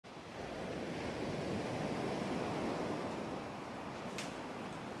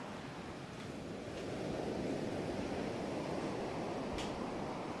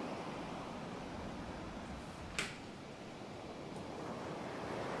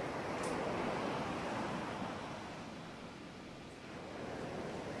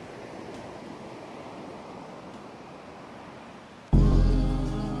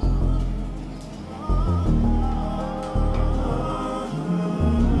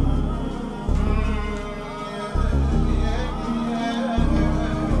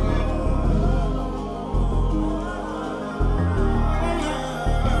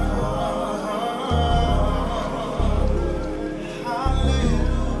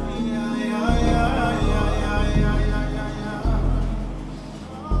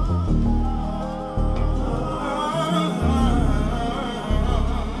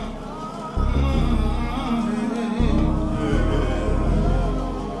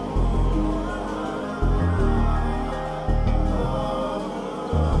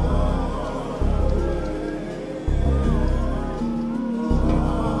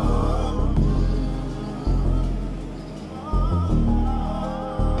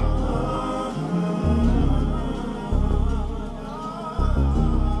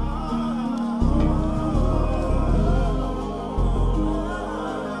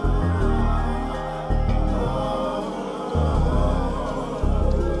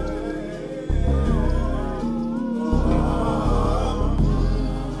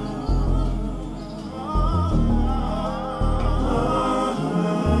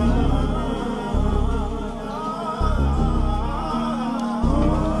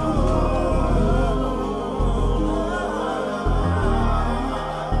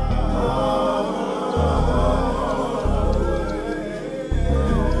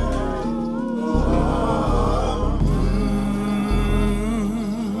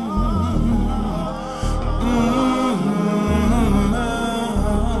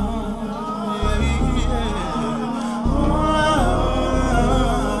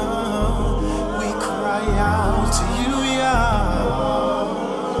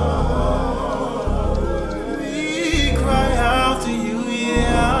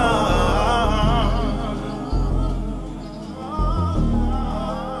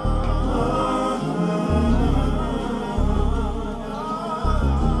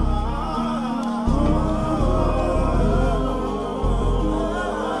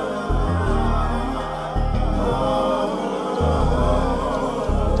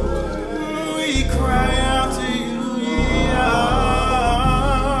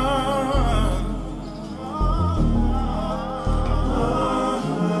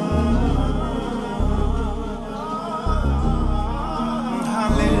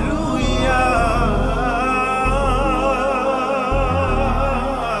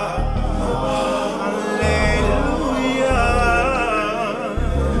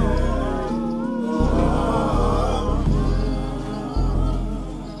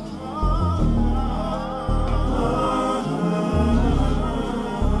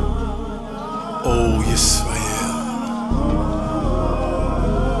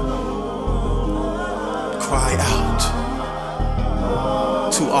Cry out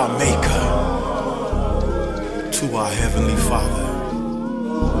to our Maker, to our Heavenly Father.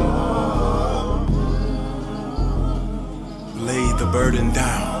 Lay the burden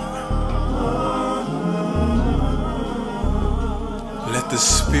down. Let the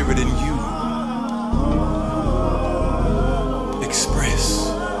Spirit in you express.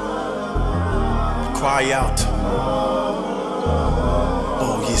 Cry out.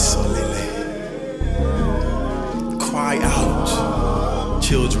 Oh, Yisolele. Cry out,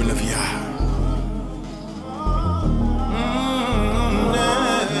 children of Yah.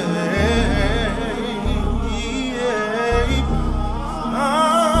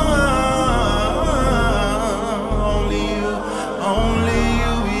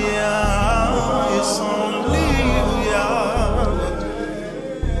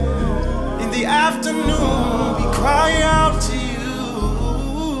 Afternoon, we cry out to you.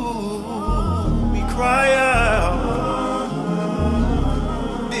 We cry out.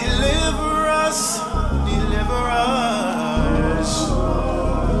 Deliver us, deliver us.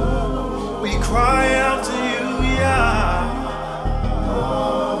 We cry out to you, yeah.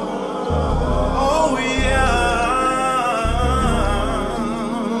 Oh, yeah.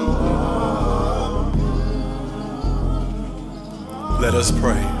 Let us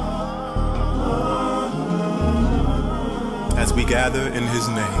pray. As we gather in His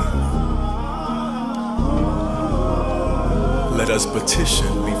name, let us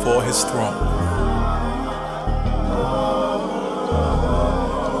petition before His throne.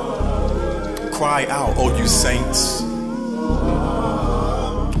 Cry out, O you saints.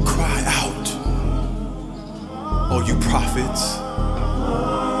 Cry out, O you prophets,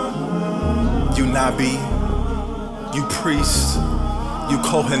 you Nabi, you priests, you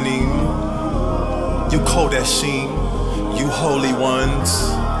Kohanim, you Kodeshim, you holy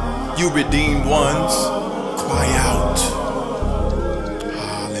ones, you redeemed ones, cry out.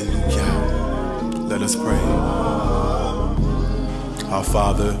 Hallelujah. Let us pray. Our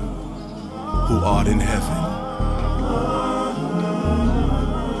Father, who art in heaven,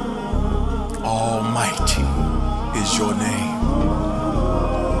 almighty is your name.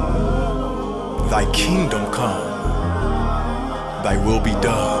 Thy kingdom come, thy will be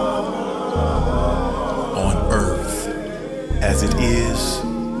done on earth as it is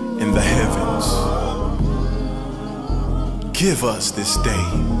in the heavens. Give us this day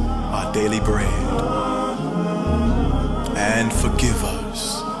our daily bread, and forgive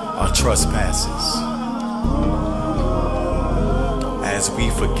us our trespasses, as we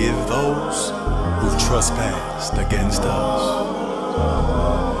forgive those who've trespassed against us.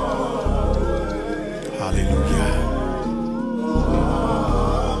 Hallelujah.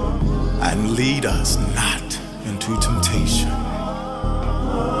 And lead us not into temptation,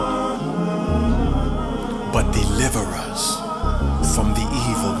 but deliver us from the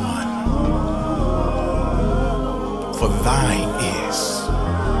evil one. For thine is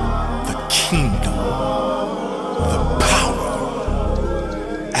the kingdom, the power,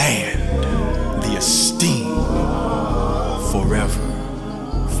 and the esteem forever,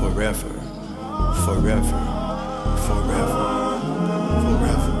 forever, forever, forever,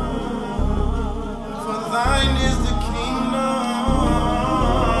 forever. thine is the kingdom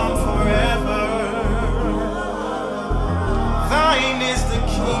forever. Thine is the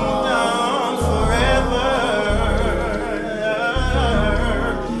kingdom forever.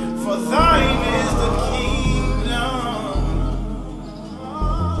 For thine is the kingdom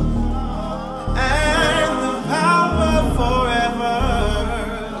and the power forever.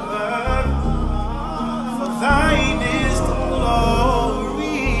 For thine is the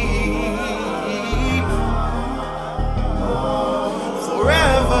glory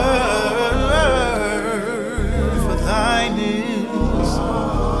forever. For thine is.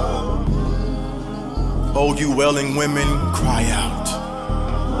 Oh, you wailing women, cry out.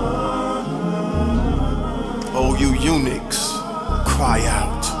 you eunuchs, cry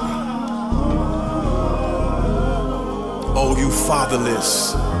out. Oh, you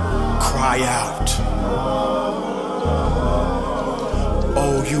fatherless, cry out.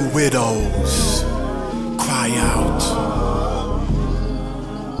 Oh, you widows, cry out.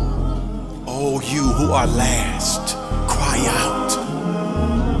 Oh, you who are last, cry out.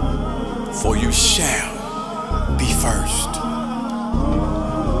 For you shall be first.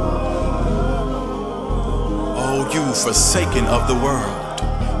 Oh, you forsaken of the world,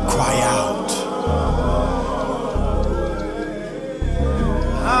 cry out.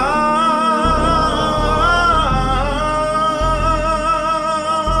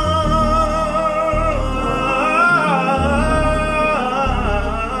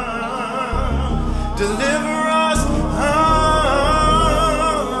 Deliver us,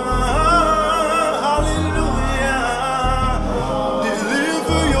 hallelujah.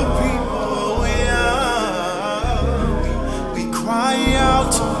 Deliver your people, yeah. We cry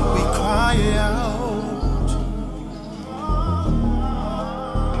out, we cry out.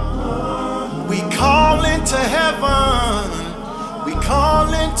 We call into heaven, we call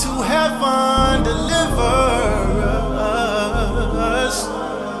into heaven, deliver us.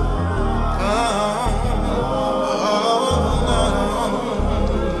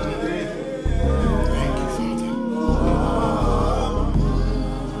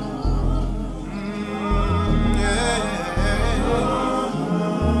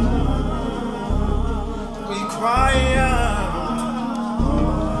 Cry out.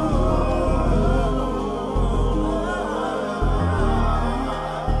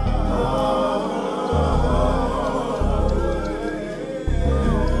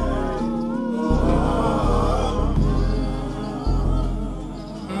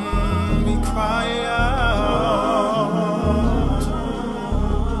 We cry out.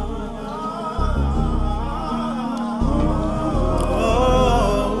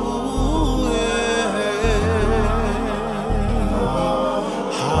 Oh, yeah.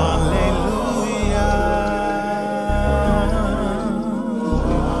 Hallelujah.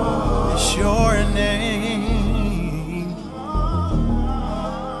 It's your name.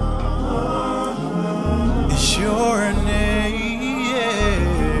 It's your name.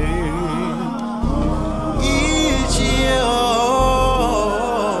 It's yours.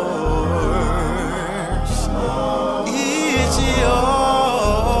 It's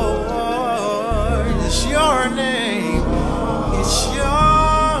yours. It's your name. It's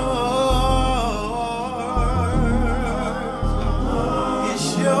yours. It's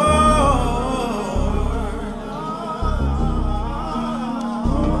yours.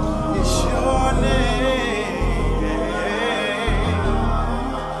 It's your name.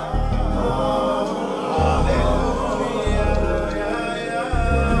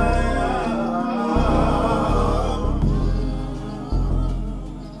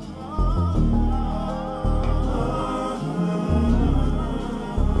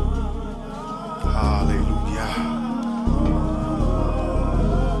 Hallelujah.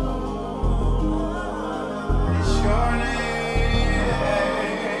 It's your name.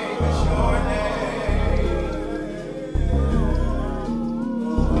 It's your name.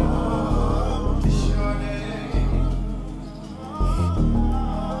 It's your name.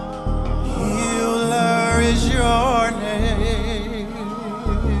 Healer is your name.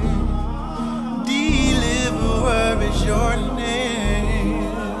 Deliverer is your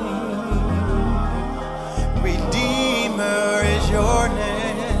name. Redeemer is your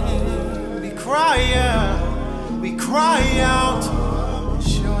name. We cry out. We cry out.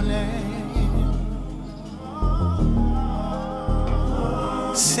 It's your name.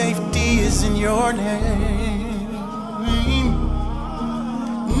 Safety is in your name.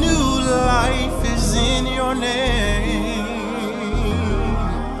 New life is in your name.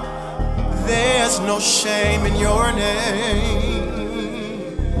 There's no shame in your name.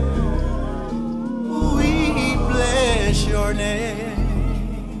 We bless your name.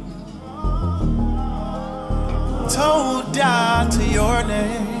 Told die to your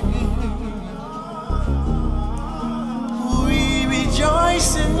name. We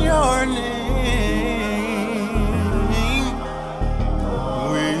rejoice in your name.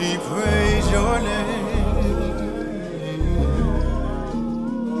 We praise your name.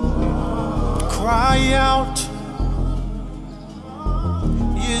 Cry out,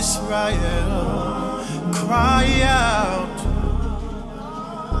 Israel. Cry out,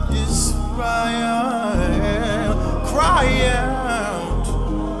 Israel. Cry out.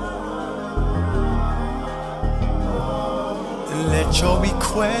 Let your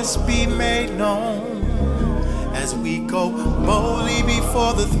requests be made known as we go boldly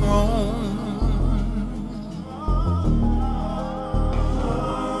before the throne.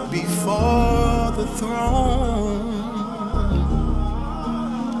 before the throne.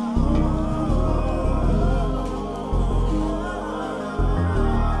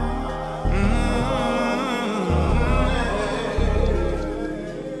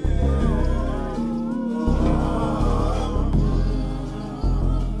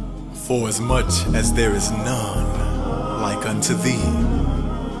 For as much as there is none like unto thee,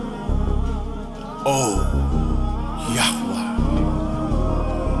 O Yahweh,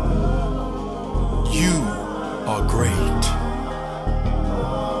 you are great,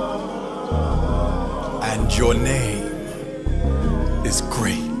 and your name is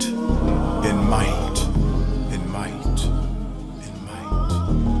great in might, in might, in might,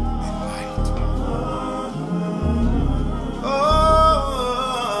 in might.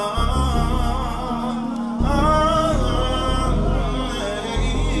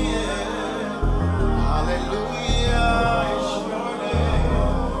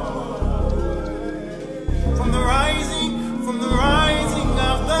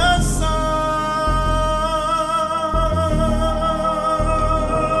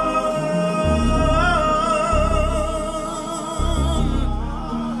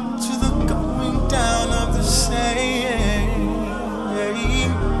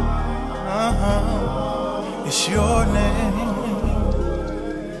 It's your name.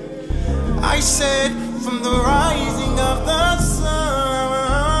 I said from the rising of the sun,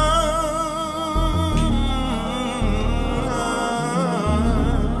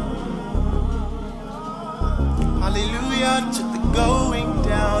 hallelujah, to the going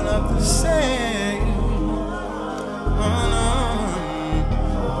down of the same.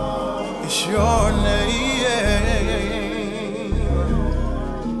 It's your name.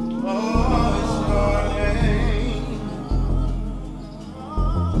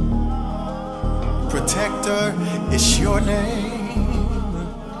 Protector is your name.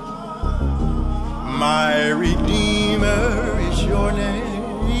 My Redeemer is your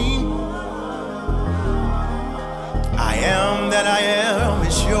name. I am that I am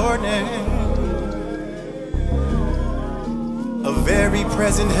is your name. A very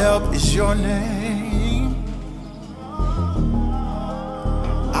present help is your name.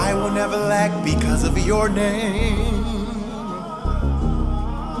 I will never lack because of your name.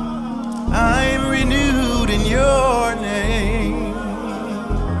 I'm renewed in your name.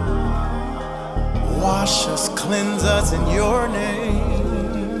 Wash us, cleanse us in your name.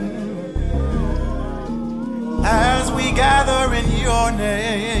 As we gather in your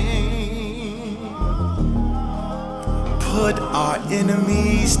name, put our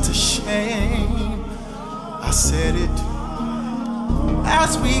enemies to shame. I said it.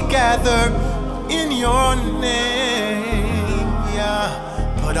 As we gather in your name, yeah.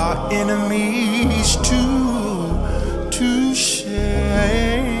 Put our enemies to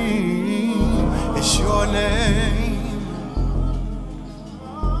shame. It's your name.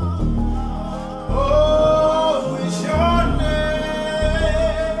 Oh, it's your name.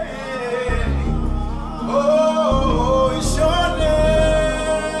 Oh, it's your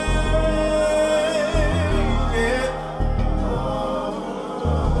name. Yeah.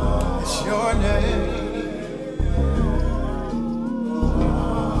 It's your name.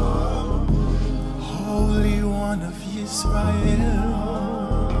 Israel,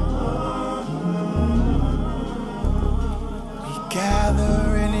 we gather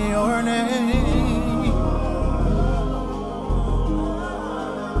in your name.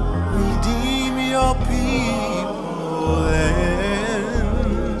 Redeem your people and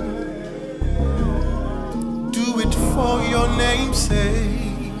do it for your name's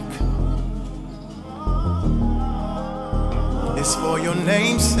sake. It's for your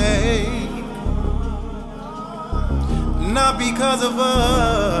name's sake. Not because of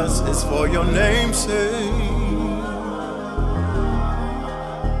us, it's for your name's sake.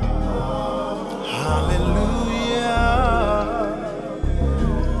 Hallelujah.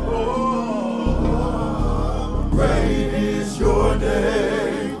 Oh, great is your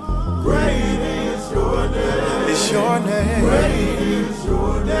name. Great is your name. It's your name. Great is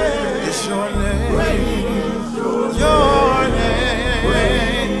your name. It's your name. Great is your name.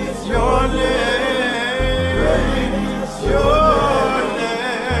 Great is your name. Your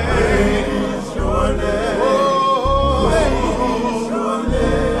name, great is your name, oh, great is your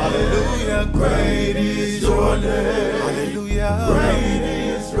name, hallelujah, great is your name, hallelujah, great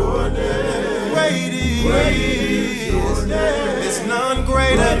is your name, great is your name, there's none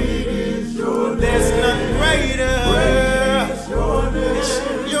greater, there's none greater, it's your name,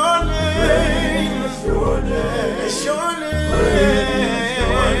 it's your name, it's your name,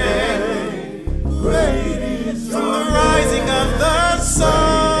 great. From the rising of the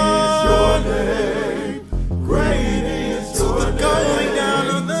sun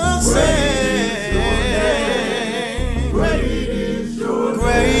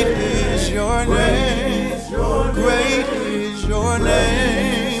your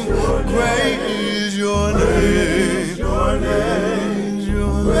name. Great is your name. Your name.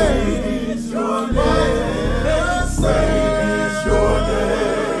 Your name. Your name. Your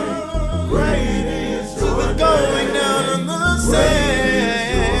name. Great is your name. To the going down of the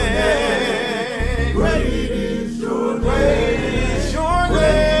same. Great is your name. Great is your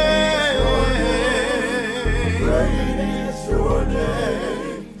name. Great is your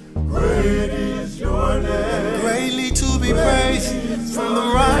name. Great is your name. Greatly to be praised from the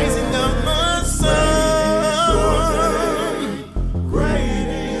rising of the sun. Great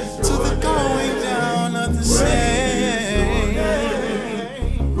is to the going down of the same.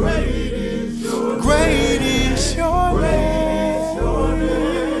 Great is your name. Great is your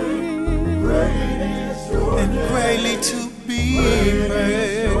name. And greatly to be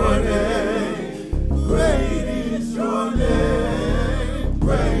praised. Great is your name.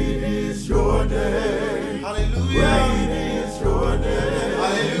 Great is your name. Hallelujah. Great is your name.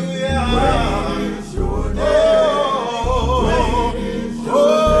 Hallelujah. Great is your name.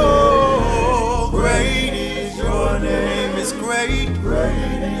 Oh, great is your name. It's great.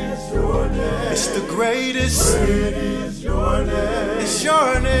 Great is your name. It's the greatest. Great is your name. It's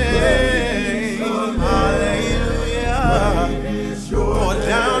your name. Hallelujah. Pour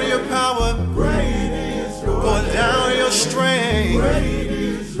down your power. Pour down your strength.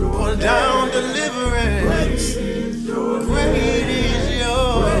 Pour down deliverance. Great is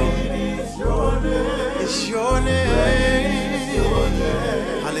your name. It's your name.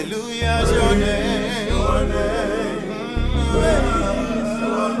 Hallelujah. It's your name. Great is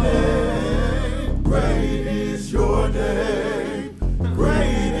your name. Great is your name.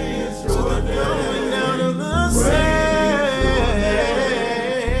 To the going down of the same.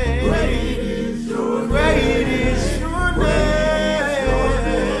 Great is your name. Great is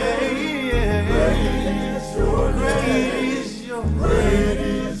your name. Great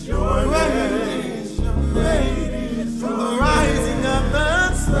is your name. Great is your name. From the rising of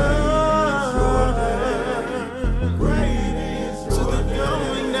the sun. Great is to the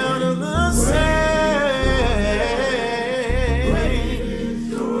going down of the same.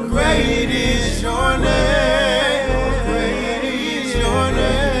 Great is your name. Great is your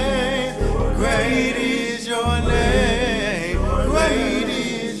name. Great is your name. Great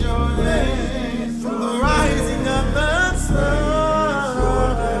is your name. From the rising of the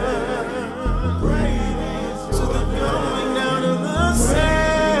sun. Great is to the going down of the same.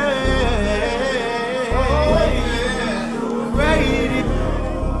 Great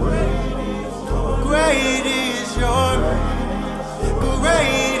is your name.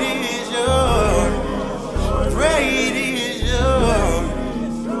 Great is your great is your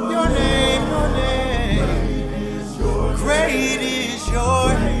name, your name. Great is your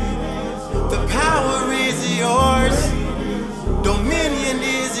the power is yours, dominion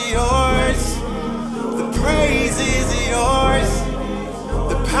is yours, the praise is yours,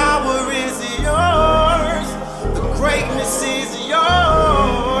 the power is yours, the greatness is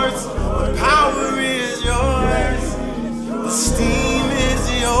yours, the power is yours, the esteem is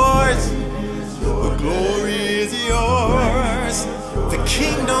yours, the glory is yours, the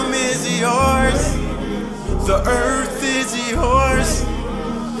kingdom is yours, the earth is yours,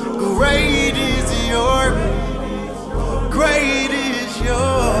 great is your, great is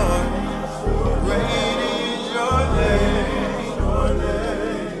your, great is your name,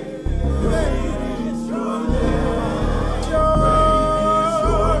 great is your name,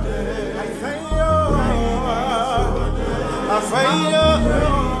 I thank you, I thank you.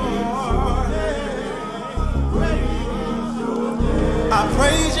 I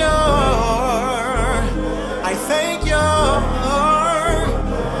praise you, I thank you,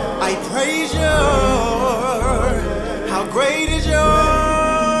 I praise you, how great is your,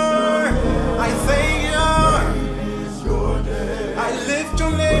 I thank you, I lift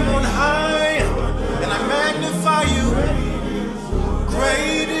your name on high, and I magnify you,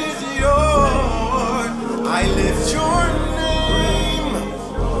 great is your, I lift your name,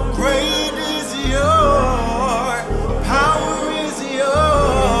 great is your, power is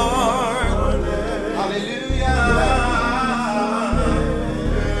yours, hallelujah,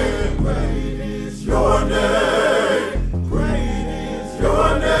 great is your name, great is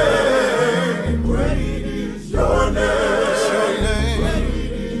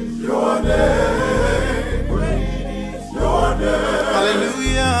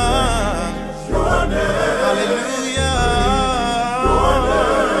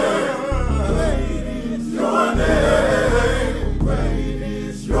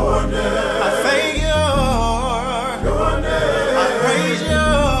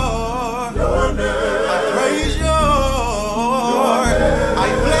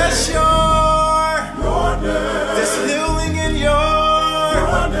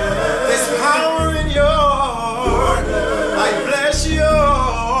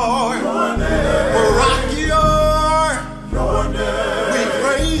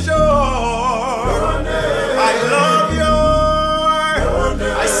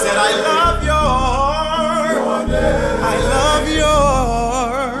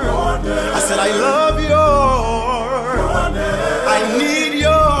I love your name. I need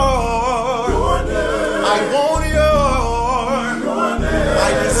your name. I want your name.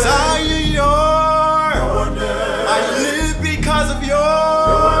 I desire your name. I live because of your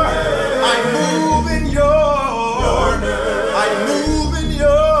name. I move in your name. I move in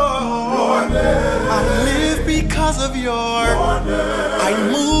your name. I live because of your name. I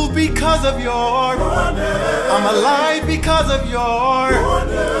move because of your name. I'm alive because of your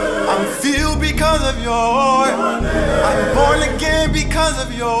name. I'm filled because of your name. I'm born again because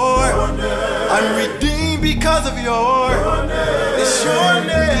of your name. I'm redeemed because of your name. It's your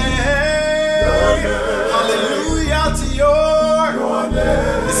name. Hallelujah to your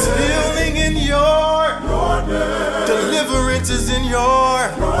name. It's healing in your name. Deliverance is in your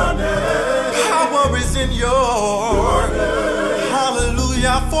name. Power is in your name.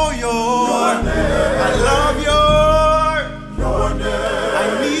 Hallelujah for your name. I love your name.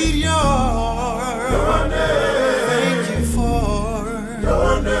 I need your name. Thank you for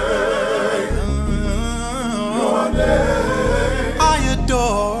your name. I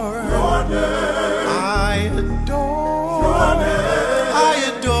adore your name. I adore your name.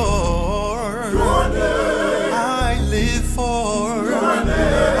 I adore your name. I live for your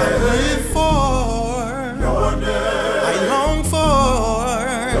name. I live for your name. I long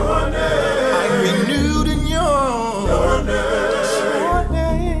for your name. I'm renewed in your name. It's your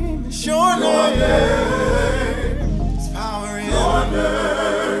name. It's your name. It's power in your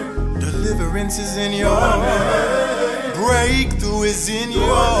name. Deliverance is in your name. Breakthrough is in your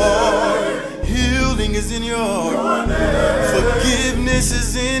name. Healing is in your name. Forgiveness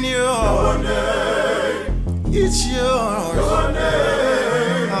is in your name. It's yours.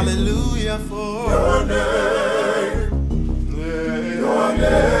 Hallelujah for your name. Your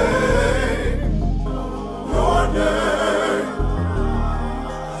name. Your name.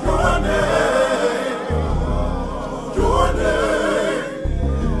 Your name. Your name.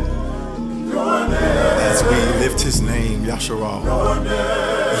 Your name. As we lift his name, Yahshua,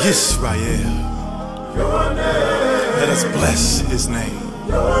 Yisrael, let us bless his name.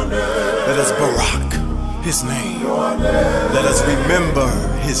 Let us barak his name. Let us remember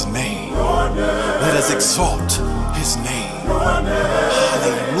his name. Let us exalt his name.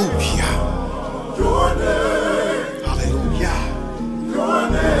 Hallelujah. Hallelujah.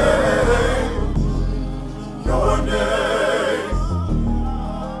 Your name. Your name.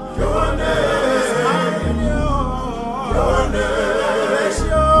 Your name. Your name. Bless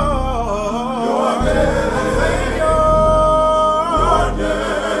your name.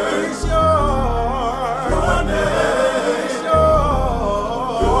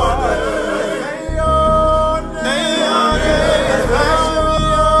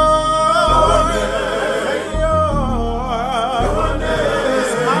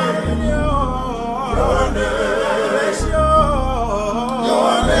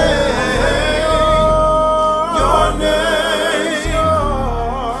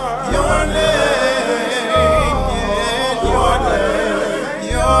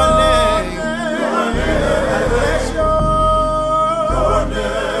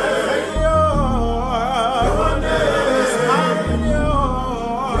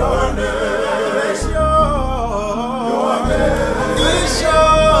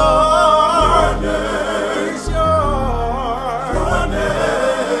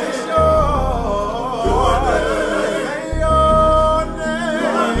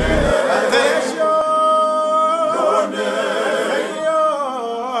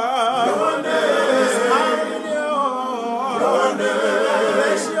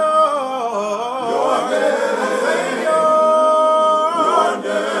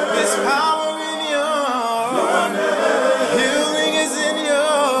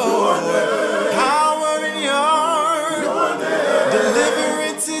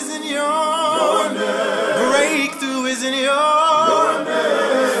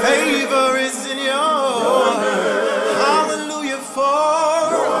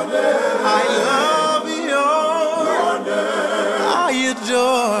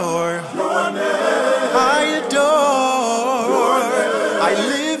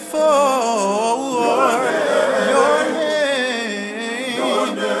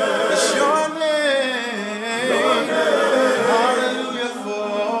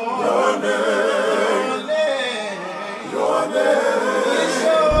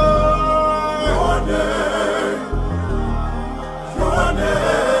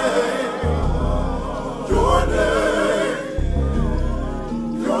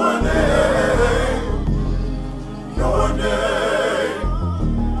 Your name.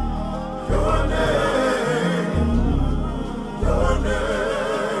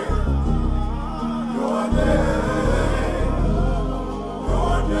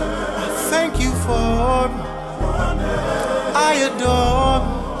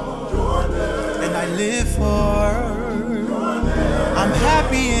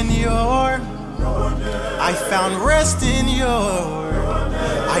 happy in your. I found rest in your.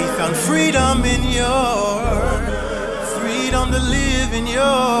 I found freedom in your. Freedom to live in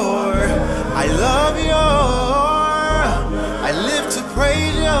your. I love your. I live to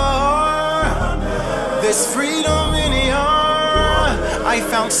praise your. There's freedom in your. I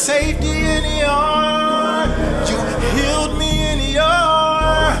found safety in your. You healed me in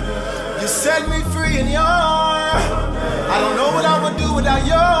your. You set me free in your. I don't know what I would do without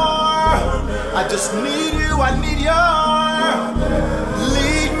your. I just need you, I need your.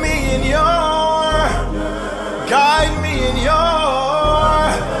 Lead me in your. Guide me in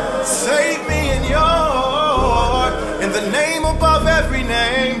your. Save me in your. In the name above every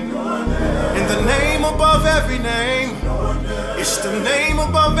name. In the name above every name. It's the name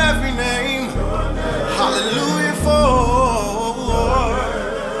above every name. Hallelujah for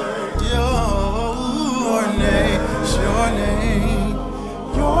your name. It's your name.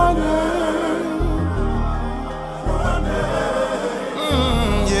 Your name.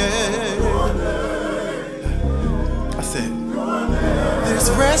 There's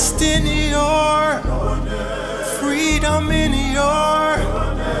rest in your, freedom in your,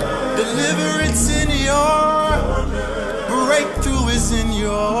 deliverance in your, breakthrough is in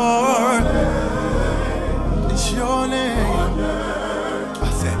your. It's your name.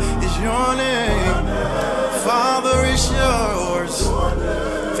 I said, it's your name. Father, it's yours.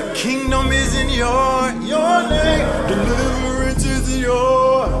 The kingdom is in your name. Deliverance is in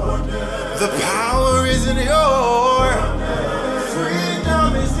your. The power is in your.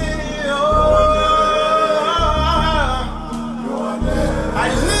 Freedom is in your. I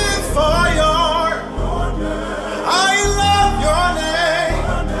live for your. I love your name.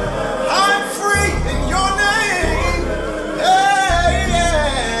 I'm free in your name. Hey,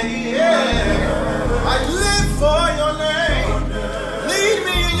 yeah, yeah. I live for your name. Lead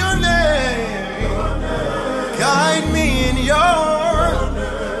me in your name. Guide me in your.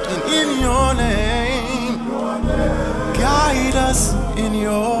 In your name. Guide us in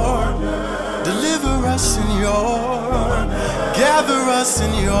your. Deliver us in your. Gather us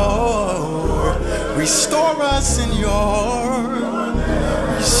in your. Restore us in your.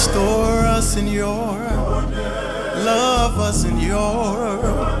 Restore us in your. Love us in your.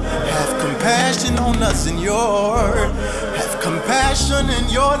 Have compassion on us in your. Have compassion in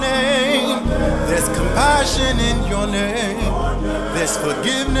your name. There's compassion in your name. There's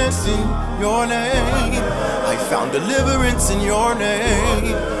forgiveness in your name. I found deliverance in your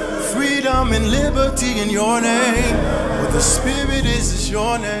name. Freedom and liberty in your name. Where the Spirit is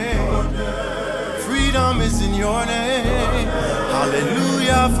your name. Freedom is in your name.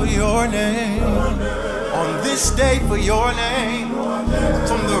 Hallelujah for your name. On this day for your name.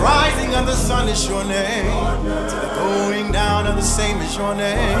 From the rising of the sun is your name. To the going down of the same is your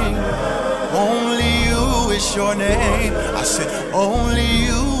name. Only you is your name. I said only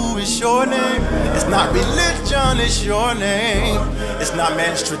you is your name. It's not religion, it's your name. It's not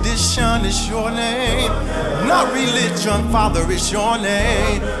man's tradition, it's your name. Not religion, Father, it's your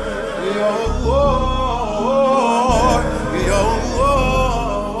name.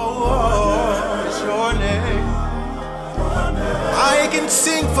 It's your name. I can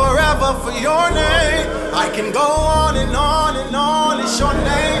sing forever for your name. I can go on and on and on. It's your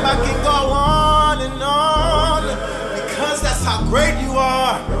name. I can go on and on. Because that's how great you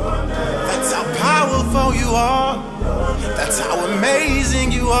are. That's how powerful you are. That's how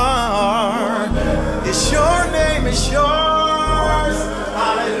amazing you are. It's your name. It's yours.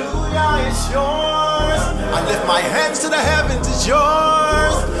 Hallelujah. It's yours. I lift my hands to the heavens. It's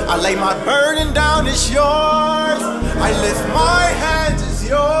yours. I lay my burden down. It's yours. I lift my hands. It's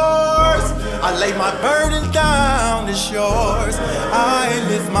yours. I lay my burden down, it's yours. I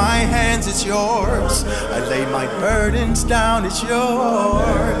lift my hands, it's yours. I lay my burdens down, it's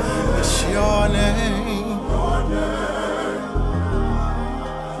yours. It's your name.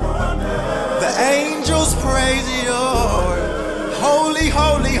 The angels praise your holy,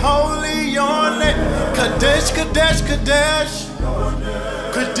 holy, holy, your name. Kadesh, Kadesh, Kadesh.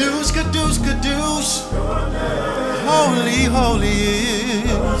 Kadosh, Kadosh, Kadosh. Holy, holy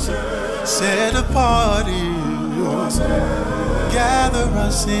is. Set apart is. Gather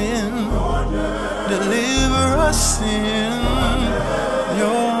us in. Deliver us in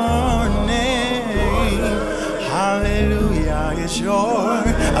your name. Hallelujah is yours.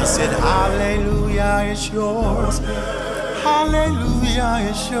 I said hallelujah is yours. Hallelujah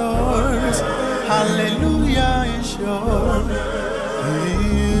is yours. Hallelujah is yours.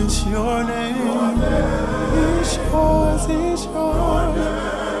 It's your name. It's yours. It's yours.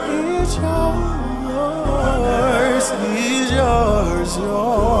 It's yours.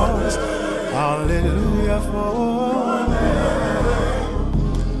 yours. Hallelujah for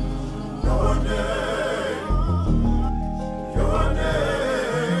your name, your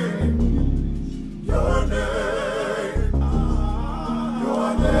name, your name, your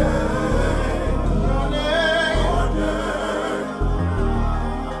name, your name.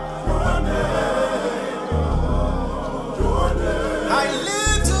 I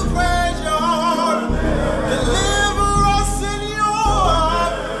live to praise your deliver us in your,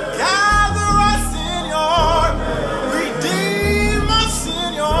 gather us in your, redeem us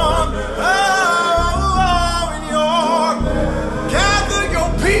in your, in your, gather your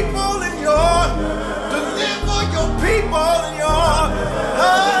people in your, deliver your people in your,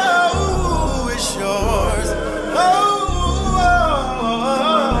 it's yours,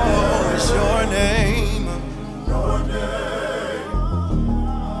 it's your name.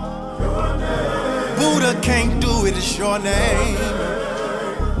 Buddha can't do it, it's your name.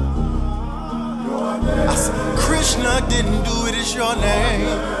 I said, Krishna didn't do it, it's your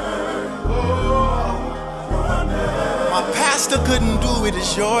name. My pastor couldn't do it,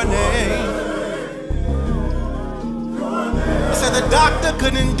 it's your name. I said, the doctor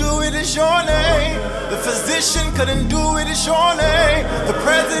couldn't do it, it's your name. The physician couldn't do it, it's your name. The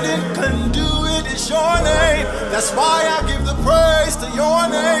president couldn't do it, it's your name. That's why I give the praise to your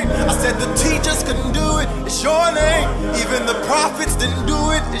name. I said the teachers couldn't do it, it's your name. Even the prophets didn't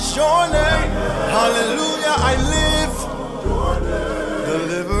do it, it's your name. Hallelujah, I live.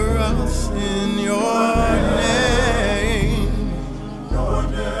 Deliver us in your name.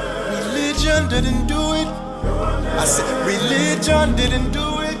 Religion didn't do it. I said religion didn't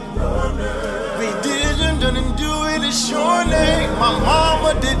do it. Religion didn't do it, it's your name. My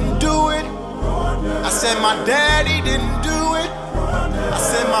mama didn't do it. I said my daddy didn't do it. I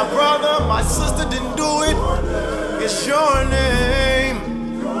said my brother, my sister didn't do it. It's your name.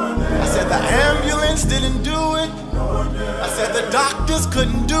 I said the ambulance didn't do it. I said the doctors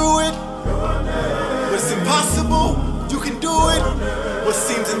couldn't do it. What's impossible, you can do it. What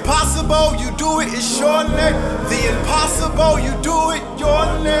seems impossible, you do it, it's your name. The impossible, you do it, your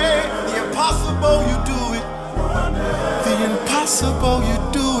name. The impossible, you do it. The impossible, you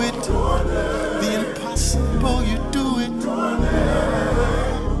do it. The impossible, you do it.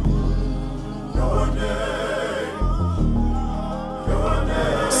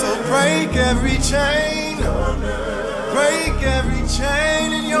 So break every chain. Break every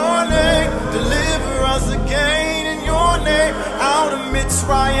chain in your name. Deliver us again in your name. Out of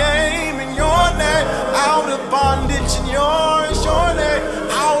Mitzrayim in your name. Out of bondage in your name.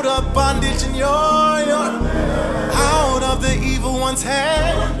 Out of bondage in your out of the evil one's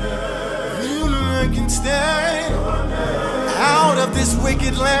hand. You can stand. Out of this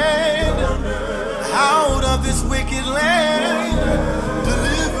wicked land. Out of this wicked land.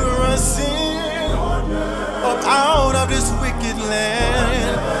 Deliver us up out of this wicked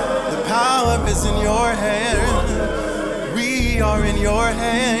land. The power is in your hand. We are in your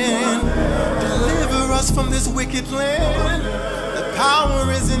hand. Deliver us from this wicked land. The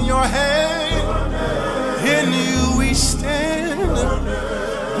power is in your hand. In you we stand.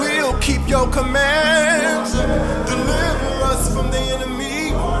 We'll keep your commands. Deliver us from the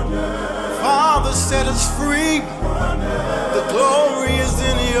enemy. Father, set us free. The glory is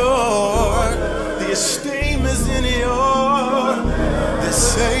in your, the esteem is in your, the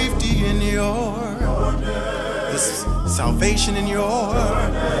safety in your, the salvation in your,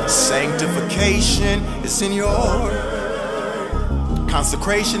 sanctification is in your,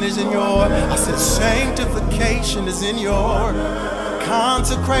 consecration is in your. I said sanctification is in your,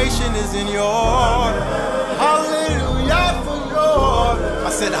 consecration is in your. Hallelujah for your. I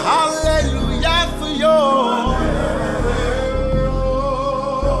said hallelujah for your.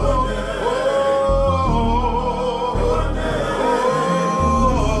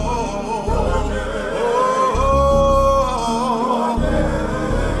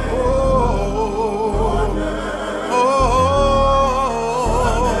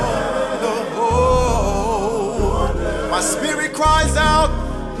 Cries out,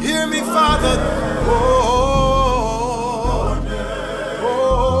 hear me, Father.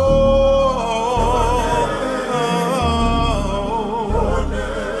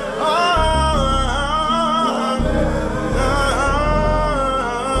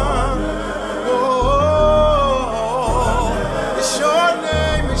 It's your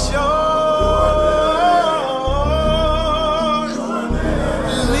name, it's yours.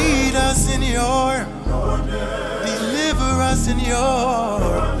 Lead us in your, deliver us in your,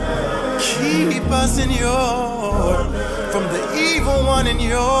 keep us in your, from the evil one in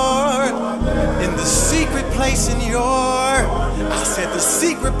the secret place in I said the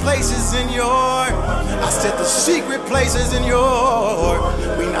secret places in I said the secret places in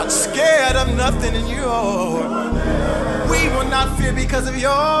we not scared of nothing in we will not fear because of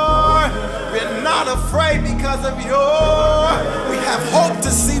we're not afraid because of we have hope to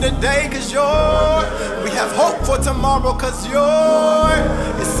see the day because we have hope for tomorrow because it's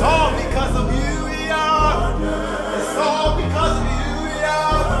all because of you, it's all because of you,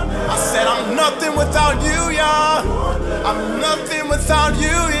 I said I'm nothing without you, I'm nothing without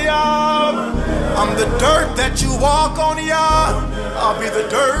you, I'm the dirt that you walk on, I'll be the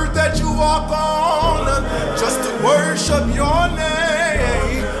dirt that you walk on, just to worship your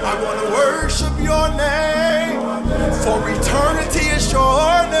name. I want to worship your name, for eternity is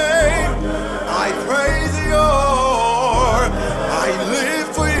your name. I praise I live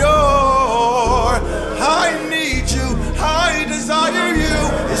for I need you, I desire you,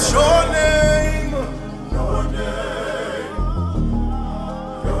 it's your name.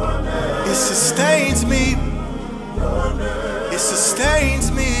 It sustains me, it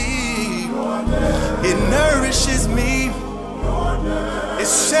sustains me, it nourishes me, it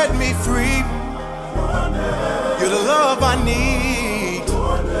set me free. You're the love I need,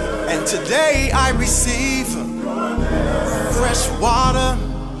 and today I receive fresh water,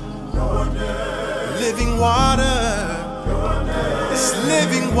 living water. It's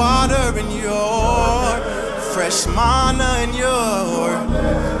living water in fresh manna in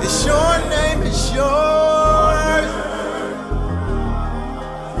it's your name, it's yours.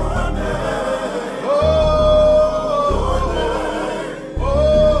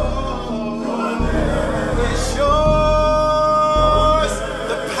 It's yours,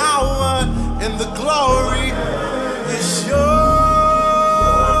 the power and the glory. It's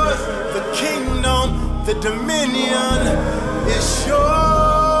yours, the kingdom, the dominion. It's yours.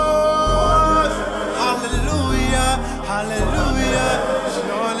 Hallelujah, hallelujah. It's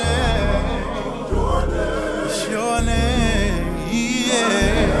your name. It's your name.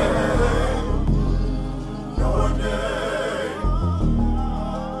 Yeah.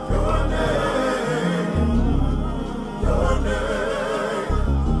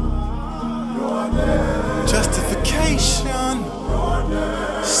 Justification,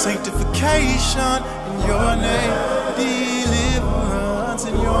 sanctification in your name. Deliverance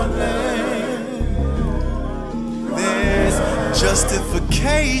in your name. There's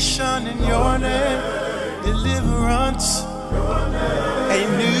justification in your name. Deliverance, a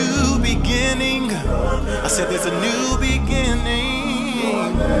new beginning. I said there's a new beginning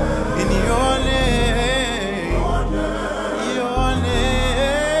in your name. Your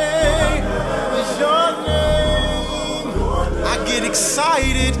name is your name. I get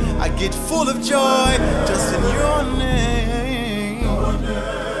excited, I get full of joy just in your name.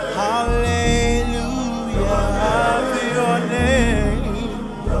 Hallelujah for your name.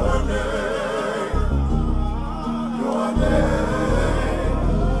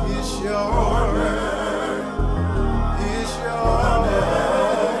 It's your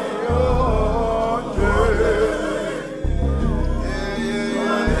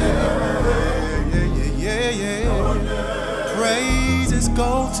praises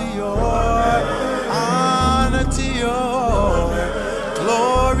go to your honor, to your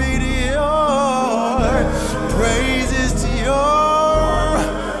glory, to your praises, to your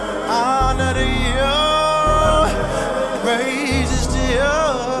honor, to your praises, to your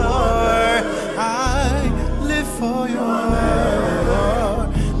I live for your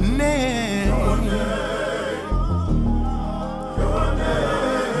name.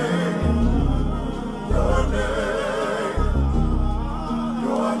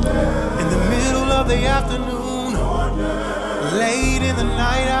 In the middle of the afternoon, late in the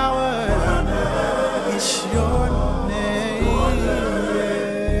night hour, it's your name.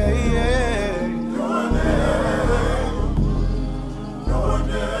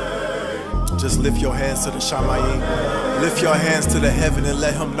 Just lift your hands to the Shamayim. Lift your hands to the heaven and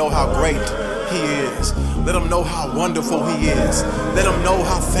let him know how great he is. Let him know how wonderful he is. Let him know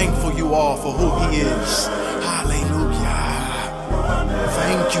how thankful you are for who he is. Hallelujah.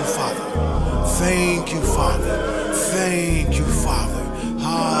 Thank you, Father. Thank you, Father. Thank you, Father.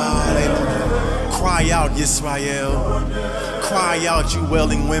 Hallelujah. Cry out, Israel. Cry out, you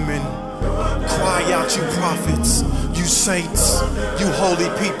wailing women. Cry out, you prophets, you saints, you holy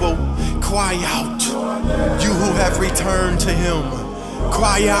people. Cry out, you who have returned to him.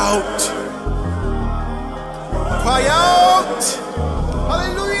 Cry out. Cry out.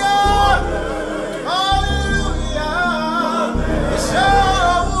 Hallelujah. Hallelujah. It's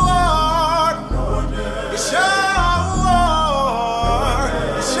your word. It's your word.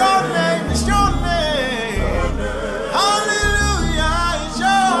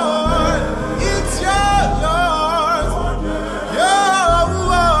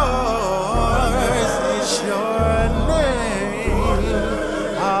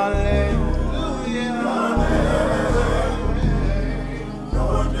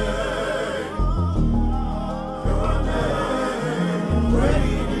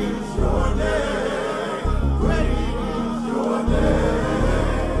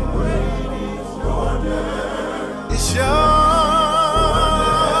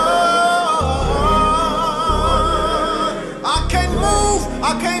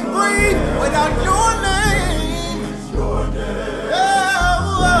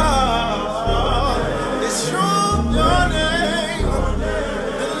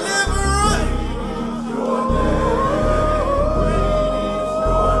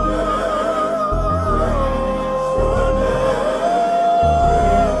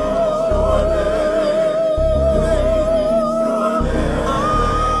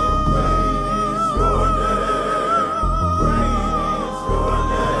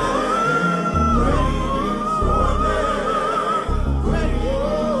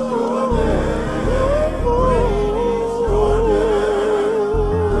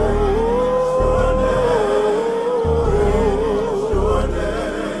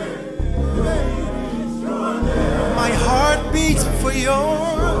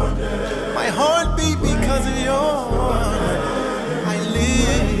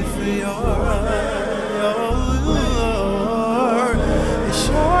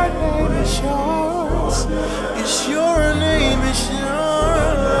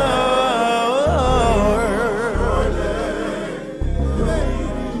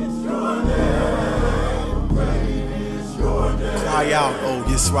 Cry out, oh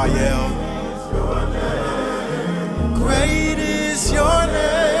Israel. Great is your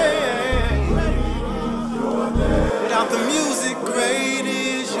name. Without the music, great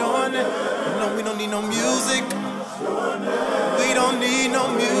is your name. No, we don't need no music. We don't need no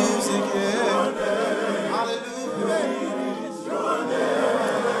music, yeah. Hallelujah. Great is your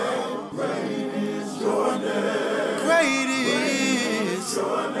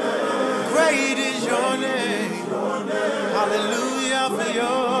name. Great is your name. Hallelujah for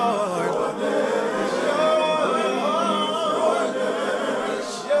yours.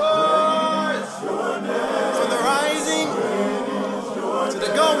 From the rising to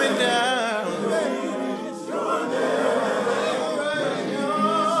the going down.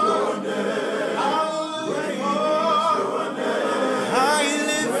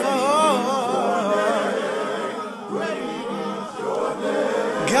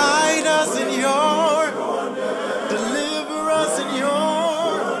 Guide us in your, deliver us in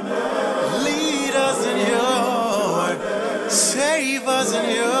your, lead us in your, save us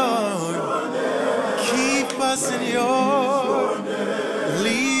in your, keep us in your,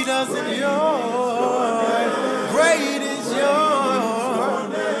 lead us in your, great is your,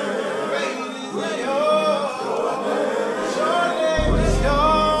 great is your name is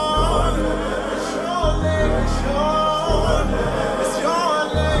yours, your name is yours.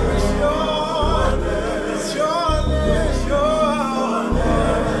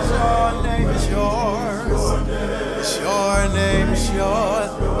 Your name is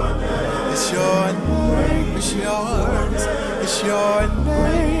yours. It's your name is yours. It's your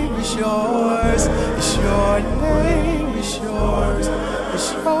name is yours. It's your name is yours.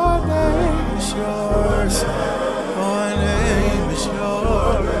 It's your name is yours. Your name is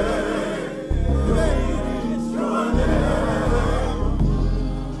yours.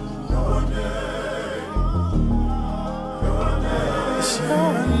 It's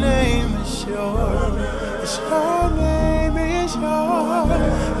your name is yours. It's your name is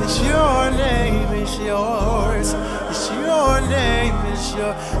yours. It's your name is yours. It's your name is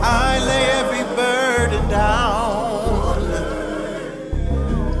yours. I lay every burden down.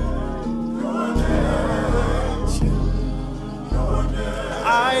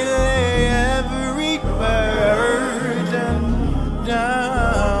 I lay every burden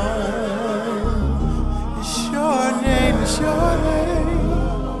down. It's your name is your name.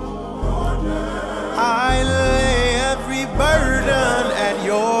 I lay every burden at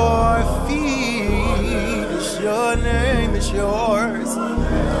your feet. It's your name is yours.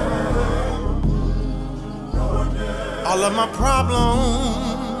 All of my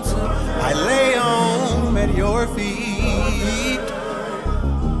problems I lay on at your feet.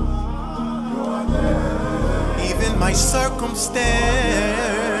 Even my circumstance,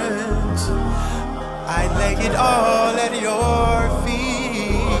 I lay it all at your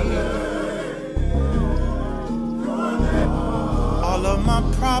feet. All of my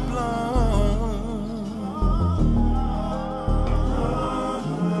problems,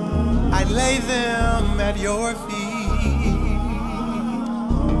 I lay them at your feet,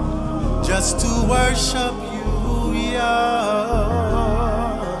 just to worship you, yeah.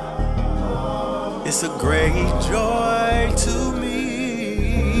 It's a great joy to me.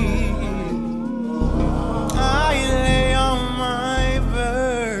 I lay all my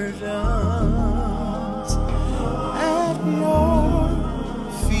burdens at your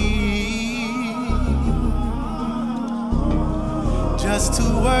feet, just to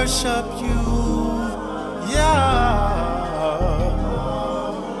worship you, yeah.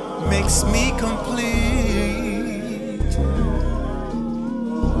 Makes me complete.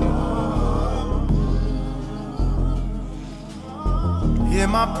 Hear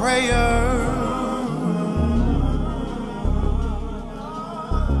my prayer,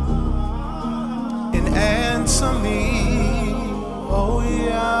 and answer me, oh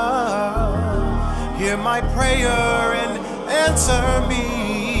yeah. Hear my prayer and answer me.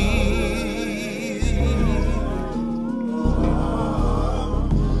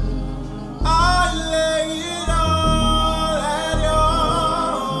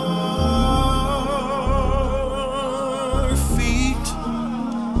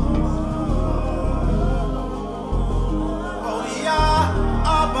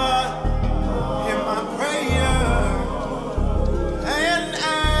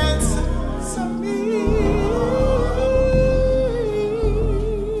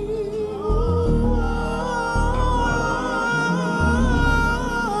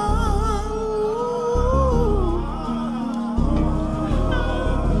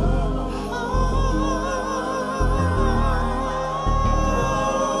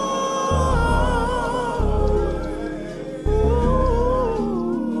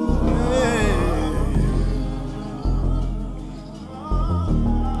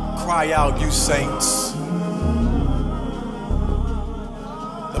 Cry out, you saints.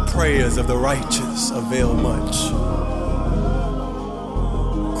 The prayers of the righteous avail much.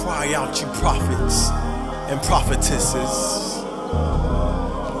 Cry out, you prophets and prophetesses.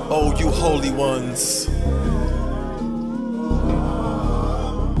 Oh, you holy ones.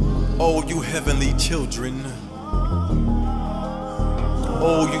 Oh, you heavenly children.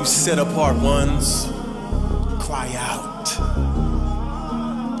 Oh, you set apart ones. Cry out.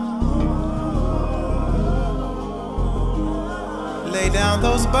 Lay down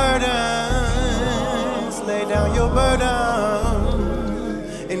those burdens. Lay down your burden.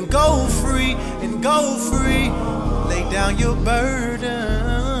 And go free, and go free. Lay down your burdens.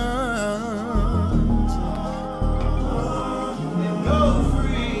 And go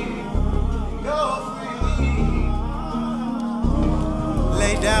free, and go free.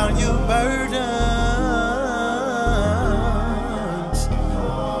 Lay down your burdens.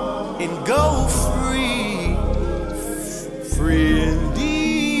 And go free. Free indeed.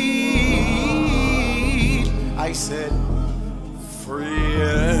 I said, free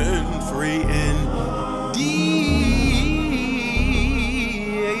and free indeed.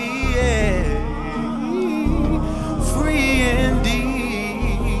 Free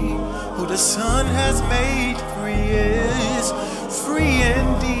indeed. Who the Son has made free is free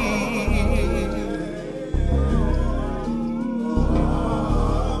indeed.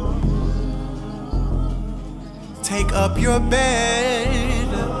 Take up your bed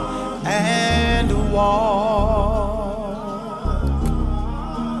and walk.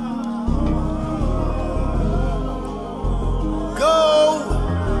 Go,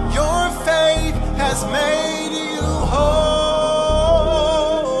 your faith has made you whole.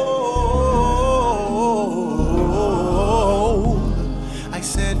 I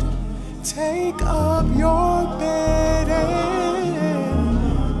said, take up your bed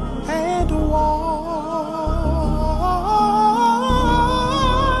and walk.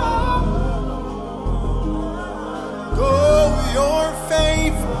 Your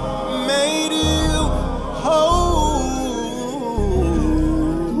faith made you whole.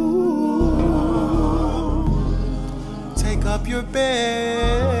 Take up your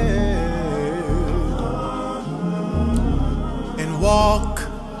bed and walk,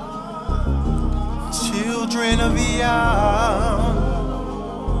 children of Yah.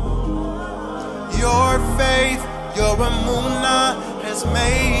 Your faith, your emunah has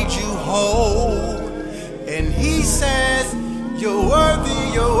made you whole. And he says, you're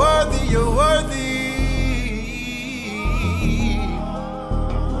worthy, you're worthy, you're worthy.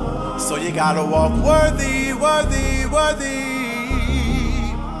 So you gotta walk worthy, worthy, worthy.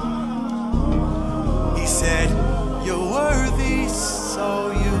 He said, you're worthy,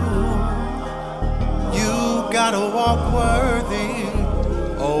 so you gotta walk worthy.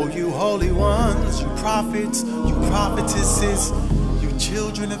 Oh, you holy ones, you prophets, you prophetesses, you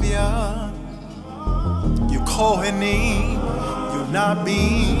children of Yah. You Kohanim, you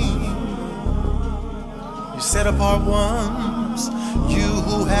Nabim, you set apart ones, you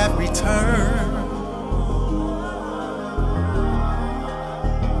who have returned.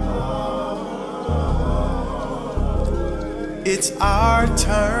 It's our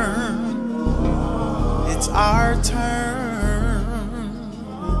turn. It's our turn.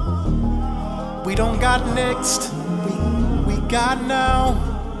 We don't got next. We got now.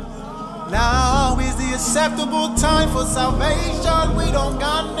 Now is the acceptable time for salvation. We don't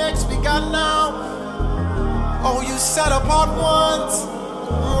got next, we got now. Oh, you set apart ones,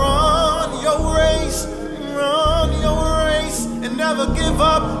 run your race, and never give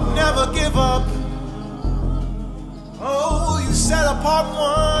up, never give up. Oh, you set apart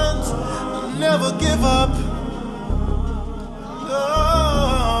ones, never give up.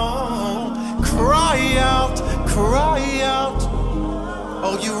 Oh, cry out, cry out.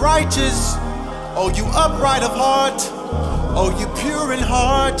 Oh, you righteous, oh, you upright of heart, oh, you pure in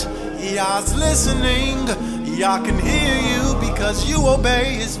heart. Yah's listening, Yah can hear you because you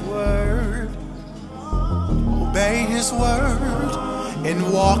obey His word. Obey His word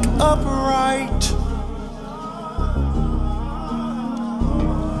and walk upright.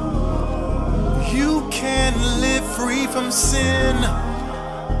 You can live free from sin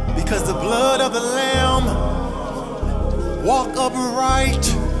because the blood of the Lamb. Walk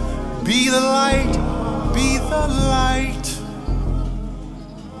upright, be the light, be the light.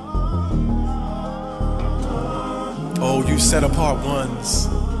 Oh, you set apart ones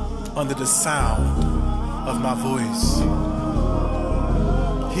under the sound of my voice.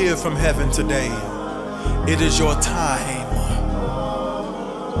 Hear from heaven today. It is your time.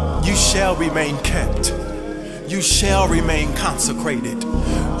 You shall remain kept. You shall remain consecrated.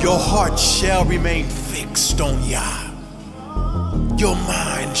 Your heart shall remain fixed on Yah. Your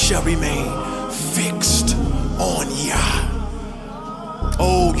mind shall remain fixed on Yah.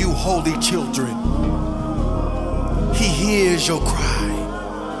 Oh, you holy children, He hears your cry.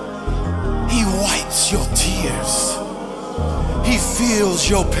 He wipes your tears. He feels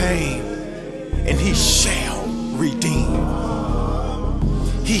your pain, and He shall redeem.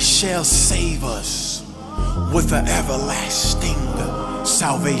 He shall save us with an everlasting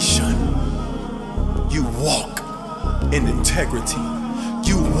salvation. You walk in integrity.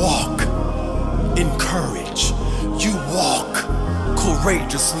 You walk in courage. You walk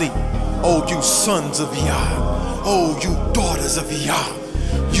courageously. Oh, you sons of Yah. Oh, you daughters of Yah.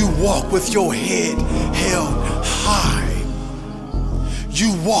 You walk with your head held high.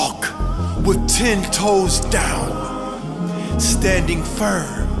 You walk with 10 toes down, standing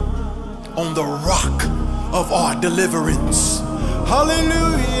firm on the rock of our deliverance.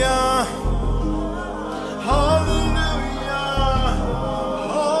 Hallelujah. Hallelujah.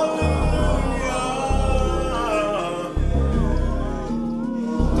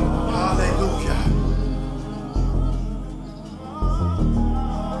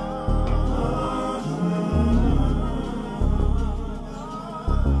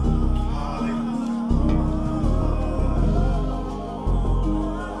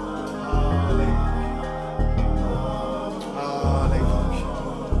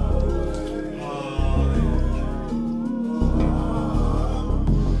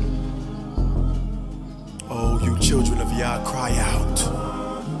 Cry out.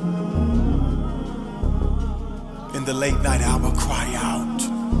 In the late night hour, cry out.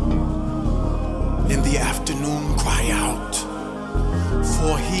 In the afternoon, cry out.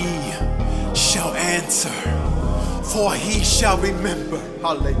 For He shall answer. For He shall remember.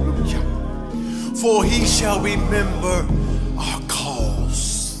 Hallelujah. For He shall remember our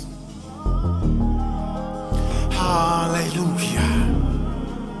cause. Hallelujah.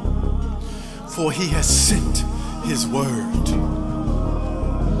 For He has sent His word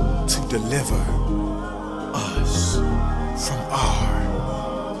to deliver us from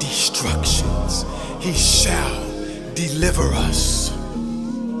our destructions. He shall deliver us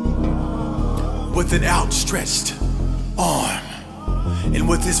with an outstretched arm and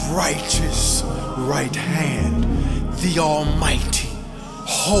with His righteous right hand, the Almighty,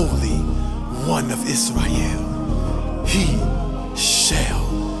 Holy One of Israel. He shall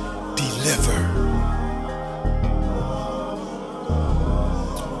deliver.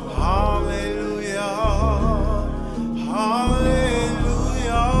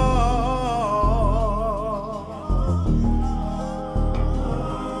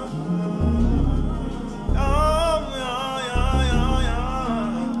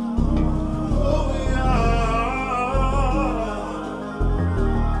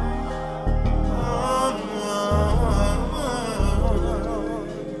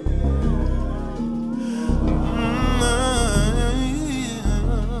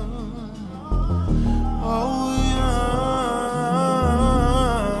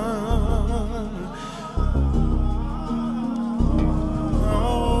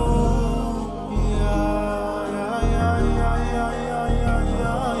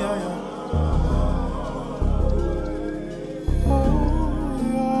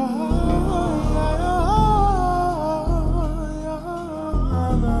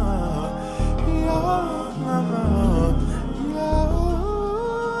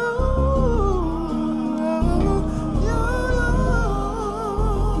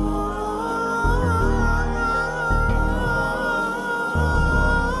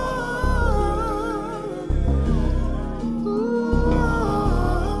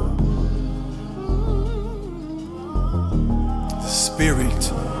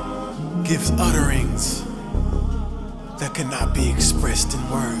 Spirit gives utterings that cannot be expressed in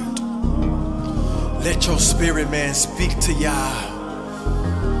word. Let your spirit man speak to Yah.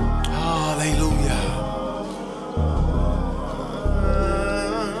 Hallelujah.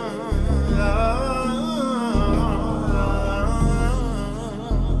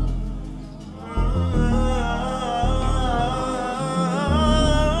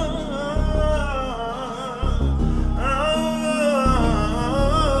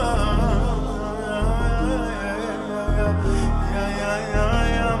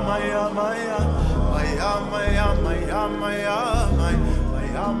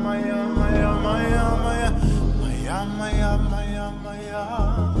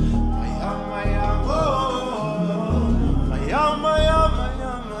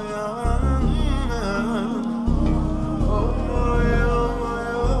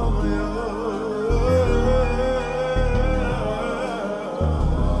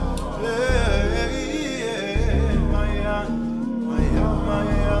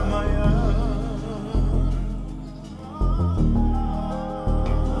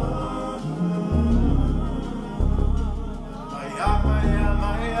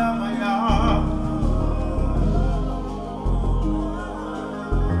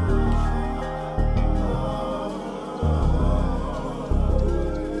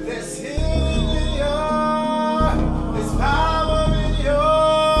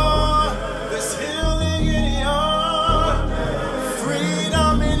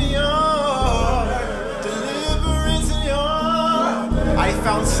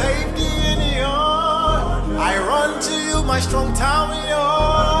 found safety in your. I run to you, my strong tower,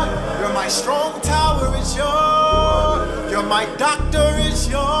 you're my strong tower, is your. You're my doctor, is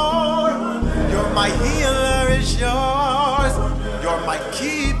your. You're my healer, is yours. You're my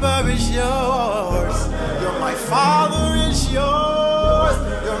keeper, is yours. You're my father, is yours.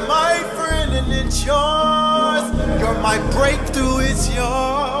 You're my friend, and it's yours. You're my breakthrough, is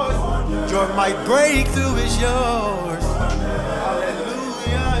yours. You're my breakthrough, is yours.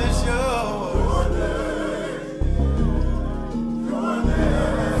 Hallelujah, is yours.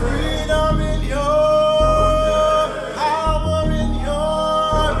 Freedom in your, power in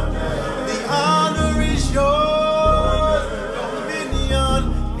your, the honor is yours. Dominion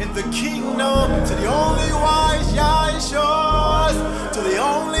in the kingdom, to the only wise Yah is yours. To the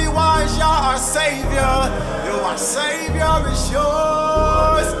only wise Yah, our Savior. Our Savior is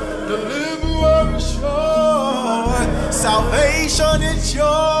yours. Deliverer is yours. Salvation is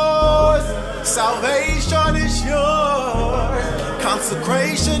yours. Salvation is yours.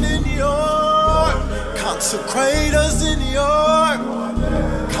 Consecration in your. Consecrate us in your.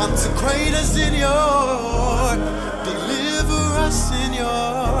 Consecrate us in your. Deliver us in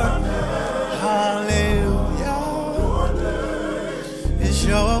your. Hallelujah. It's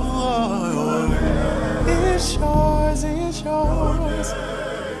yours. It's yours, it's yours.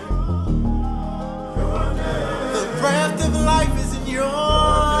 The breath of life is in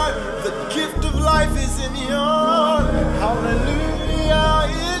yours. The gift of life is in yours. Hallelujah,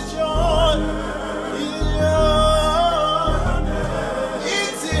 it's yours. It's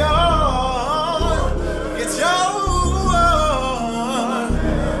yours. It's yours.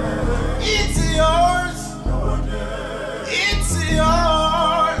 It's yours. It's yours. It's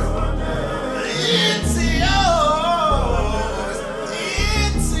yours.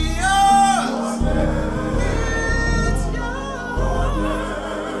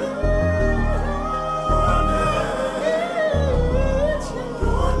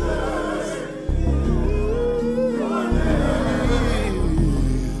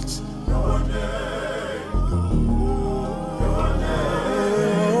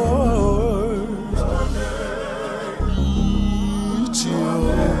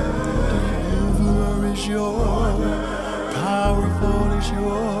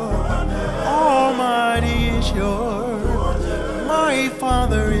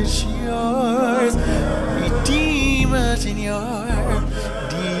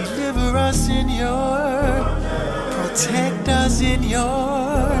 Protect us in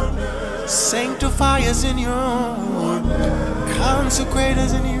your, sanctify us in your, consecrate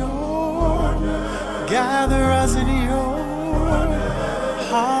us in your, gather us in your.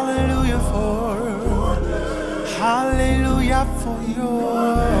 Hallelujah for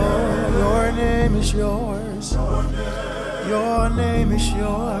your name is yours. Your name is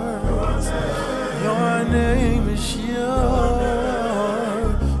yours. Your name is yours.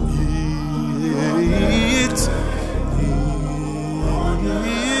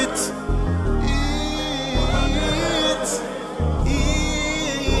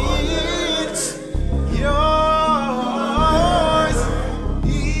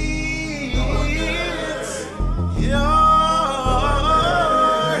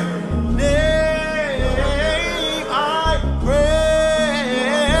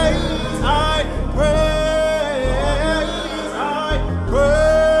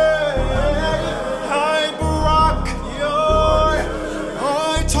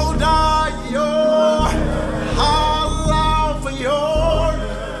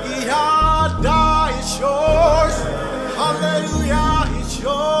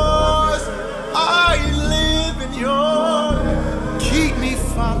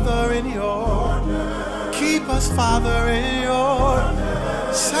 Father in your,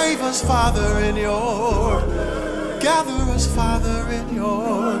 save us, Father in your, gather us, Father in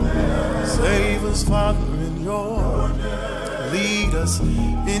your, save us, Father in your, lead us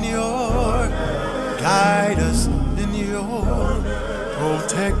in your, guide us in your,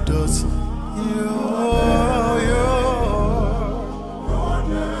 protect us in your.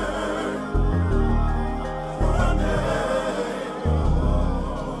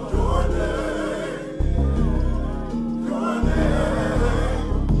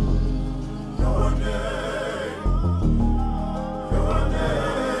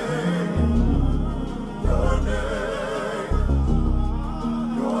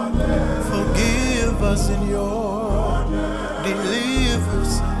 Us in your, deliver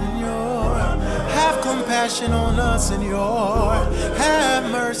us in your, have compassion on us in your,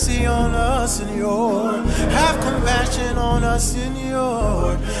 have mercy on us in your, have compassion on us in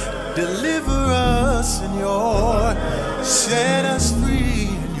your, deliver us in your, set us free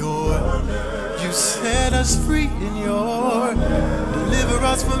Set us free in your, deliver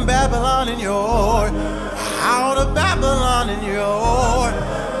us from Babylon in your, out of Babylon in your,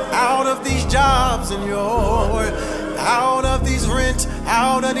 out of these jobs in your, out of these rent,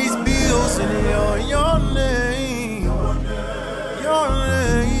 out of these bills in your name, your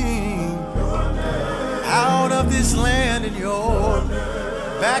name, out of this land in your,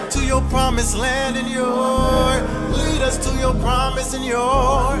 back to your promised land in your, lead us to your promise in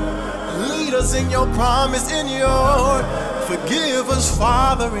your, lead us in your promise in your, forgive us,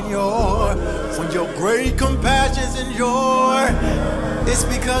 Father, in your, for your great compassions in your, it's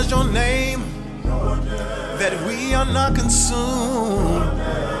because your name that we are not consumed.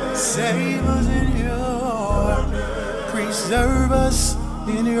 Save us in your, preserve us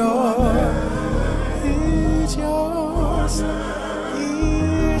in your, it's yours,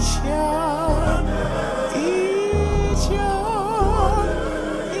 it's yours, it's yours,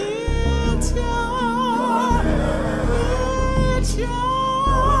 it's yours, it's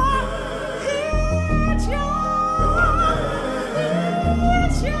yours, it's yours,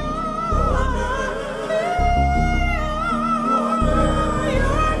 it's yours.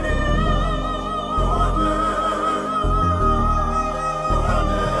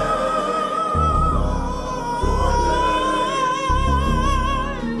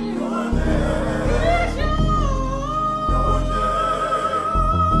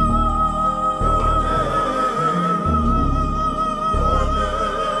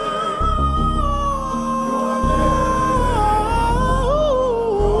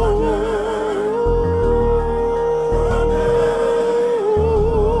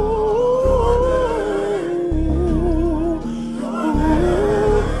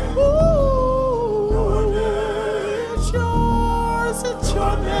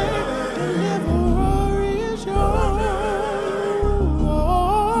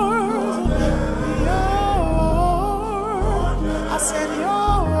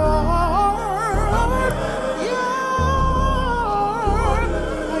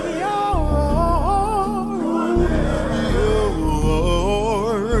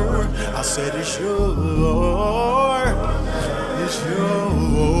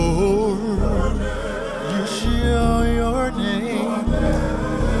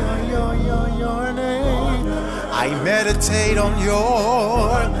 Meditate on your,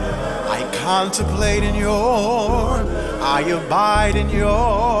 I contemplate in your, I abide in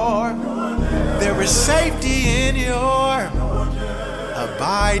your, there is safety in your,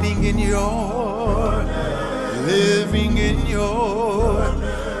 abiding in your, living in your,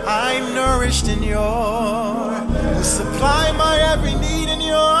 I'm nourished in your, you supply my every need in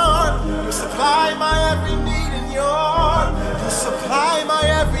your, you supply my every need in your, you supply my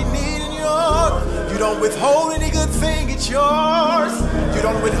every need in your, you don't withhold any good thing, it's yours. You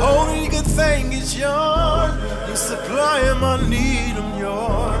don't withhold any good thing, it's yours. You supply my need, I'm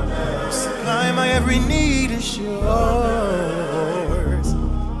yours. You supply my every need, it's yours.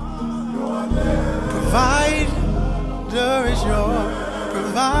 Provider is yours.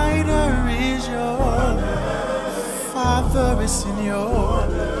 Provider is yours. Father is in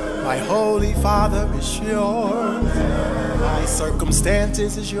yours. My holy Father is yours. My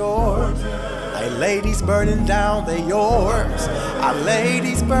circumstances is yours. I lay these burdens down, they're yours. I lay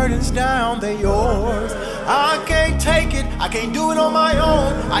these burdens down, they're yours. I can't take it, I can't do it on my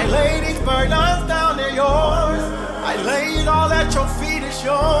own. I lay these burdens down, they're yours. I lay it all at your feet, it's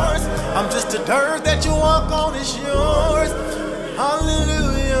yours. I'm just the dirt that you walk on, it's yours.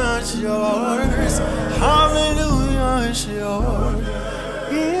 Hallelujah, it's yours. Hallelujah, it's yours.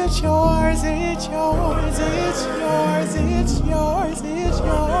 It's yours, it's yours, it's yours, it's yours, it's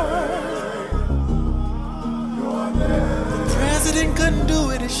yours. The president couldn't do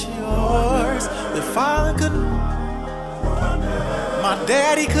it, it's yours. The father couldn't. My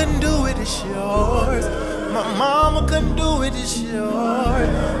daddy couldn't do it, it's yours. My mama couldn't do it, it's yours.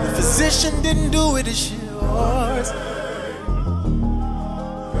 The physician didn't do it, it's yours.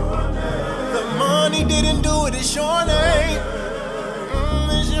 The money didn't do it, it's your name.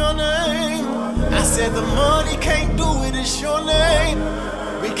 It's your name. I said the money can't do it, it's your name.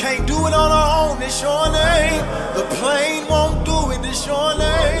 We can't do it on our own, it's your name. The plane won't do it, it's your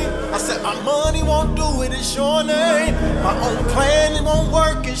name. I said my money won't do it, it's your name. My own plan, it won't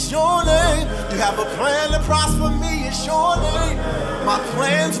work, it's your name. You have a plan to prosper me, it's your name. My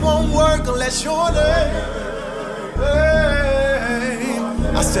plans won't work unless your name.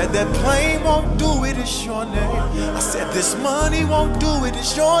 I said that plane won't do it, it's your name. I said this money won't do it,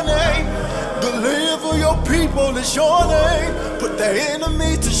 it's your name. Deliver your people, it's your name. Put their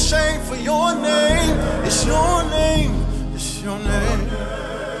enemies to shame for your name. It's your name, it's your name.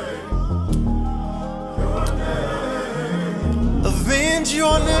 is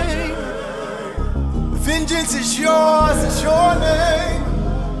your name. Vengeance is yours, it's your name.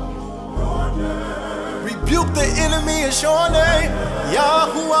 Rebuke the enemy, it's your name.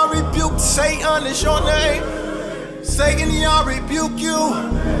 Yahuwah rebuked Satan, it's your name. Satan, Yah rebuke you.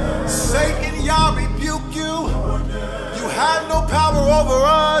 Satan, Yah rebuke you. You have no power over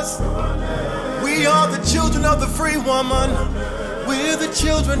us. We are the children of the free woman. We're the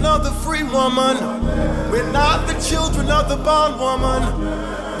children of the free woman. We're not the children of the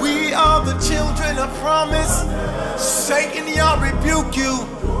bondwoman. We are the children of promise. Satan, Yah rebuke you.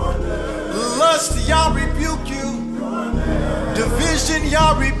 Lust, Yah rebuke you. Division,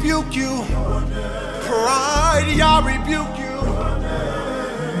 Yah rebuke you. Pride, Yah rebuke you.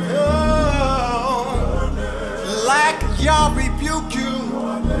 Oh. Lack, Yah rebuke you.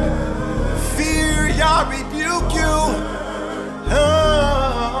 Fear, Yah rebuke you. Oh.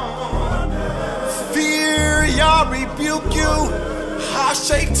 Fear, Yah rebuke you.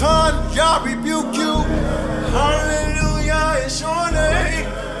 Ha-Shaitan, Yah rebuke you. Hallelujah, it's your name.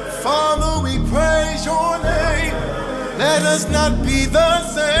 Father, we praise your name. Let us not be the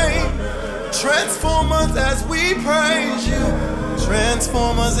same. Transform us as we praise you.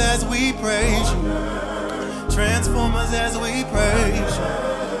 Transform us as we praise you. Transform us as we praise you.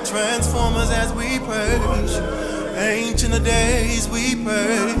 Transform us as we praise you. Ancient of days we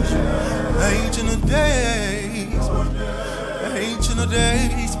praise you. Ancient of days. Ancient of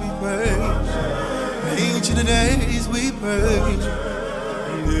days we praise you. Ancient of days we praise you.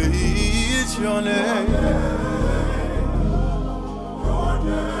 It's your name.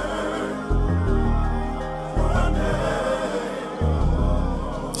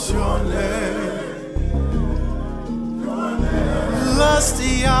 Your name. Lust,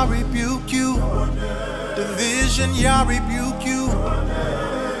 Yah rebuke you. Division, Yah rebuke you.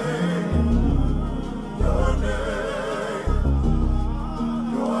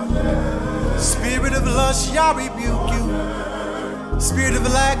 Spirit of lust, Yah rebuke you. Spirit of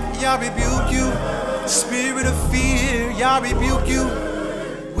lack, Yah rebuke you. Spirit of fear, Yah rebuke you.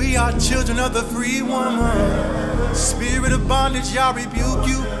 We are children of the free woman. Spirit of bondage, Yah rebuke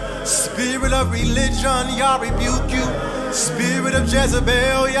you. Spirit of religion, Yah rebuke you. Spirit of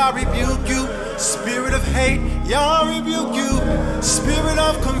Jezebel, Yah rebuke you. Spirit of hate, Yah rebuke you. Spirit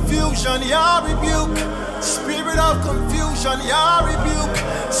of confusion, Yah rebuke. Spirit of confusion, Yah rebuke.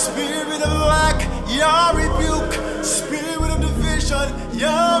 Spirit of lack, Yah rebuke. Spirit of division,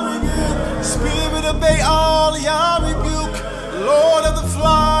 Yah rebuke. Spirit of Baal, Yah rebuke. Lord of the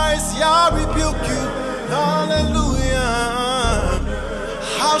flies, Yah rebuke you. Hallelujah.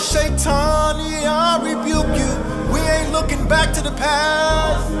 How Shaitan, Yah rebuke you. We ain't looking back to the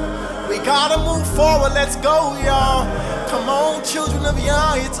past. We gotta move forward, let's go, y'all. Come on, children of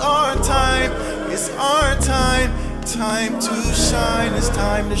Yah, it's our time. It's our time. Time to shine, it's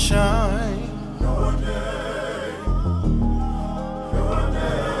time to shine.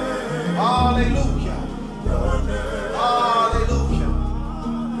 Hallelujah. Hallelujah.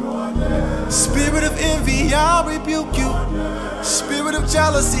 Spirit of envy, Yah rebuke you. Spirit of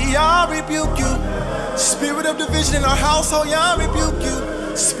jealousy, Yah rebuke you. Spirit of division in our household, Yah rebuke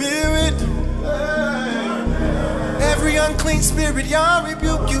you. Spirit, every unclean spirit, Yah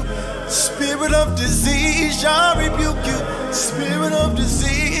rebuke you. Spirit of disease, Yah rebuke you. Spirit of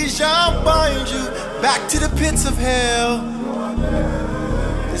disease, Yah bind you back to the pits of hell.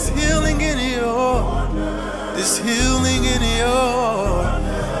 There's healing in you. There's healing in you.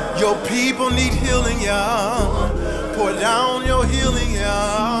 Your people need healing, Yah. Pour down your healing,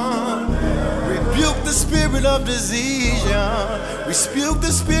 Yah. Rebuke the spirit of disease, Yah. Rebuke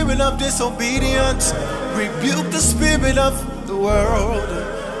the spirit of disobedience. Rebuke the spirit of the world.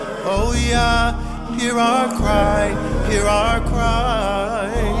 Oh, Yah, hear our cry, hear our cry.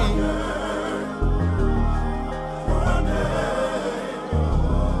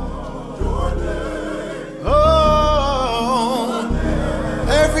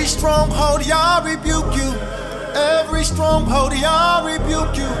 Every stronghold, Yah rebuke you. Every stronghold, Yah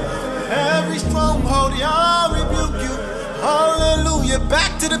rebuke you. Every stronghold, Yah rebuke you. Hallelujah.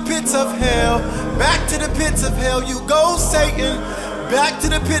 Back to the pits of hell. Back to the pits of hell you go, Satan. Back to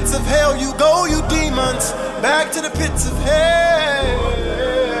the pits of hell you go, you demons. Back to the pits of hell.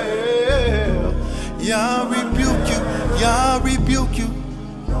 Yah rebuke you. Yah rebuke you.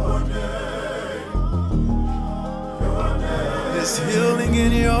 There's healing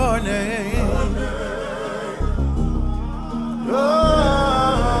in your name.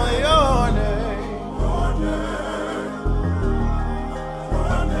 Oh, your name.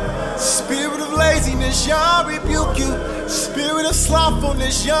 Spirit of laziness, Yah rebuke you. Spirit of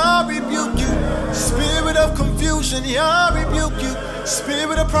slothfulness, Yah rebuke you. Spirit of confusion, Yah rebuke you.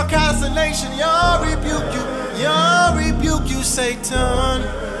 Spirit of procrastination, Yah rebuke you. Yah rebuke you, Satan.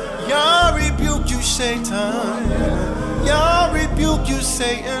 Yah rebuke you, Satan. Yah rebuke you,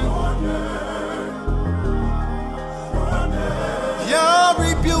 Satan. Yah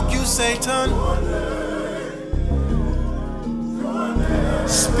rebuke you, Satan.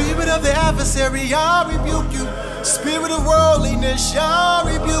 Spirit of the adversary, Yah rebuke you. Spirit of worldliness, Yah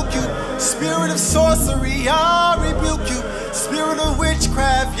rebuke you. Spirit of sorcery, Yah rebuke you. Spirit of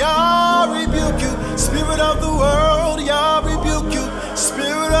witchcraft, Yah rebuke you. Spirit of the world, Yah rebuke you.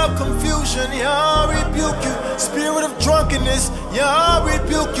 Spirit of confusion, Yah rebuke you. Spirit of drunkenness, Yah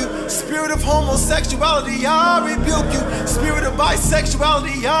rebuke you. Spirit of homosexuality, Yah rebuke you. Spirit of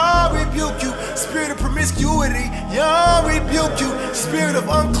bisexuality, Yah rebuke you. Spirit of promiscuity, Yah rebuke you. Spirit of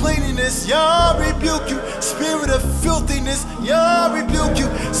uncleanliness, Yah rebuke you. Spirit of filthiness, Yah rebuke you.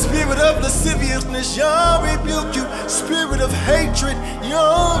 Spirit of lasciviousness, Yah rebuke you. Spirit of hatred,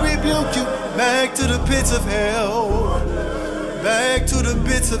 Yah rebuke you. Back to the pits of hell. Back to the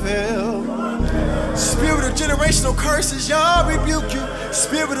pits of hell. Spirit of generational curses, Yah rebuke you.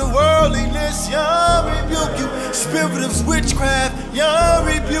 Spirit of worldliness, Yah rebuke you. Spirit of witchcraft, Yah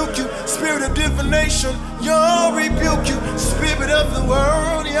rebuke you. Spirit of divination, Yah rebuke you. Spirit of the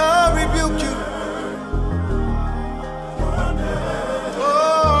world, Yah rebuke you.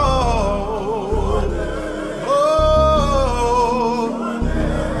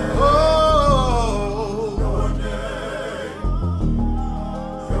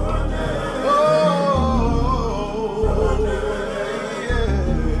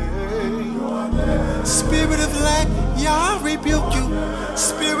 Spirit of lack, Yah rebuke you.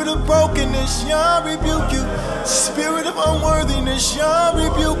 Spirit of brokenness, Yah rebuke you. Spirit of unworthiness, Yah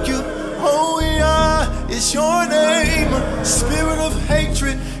rebuke you. Oh, Yah is your name. Spirit of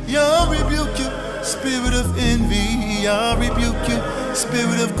hatred, Yah rebuke you. Spirit of envy, Yah rebuke you.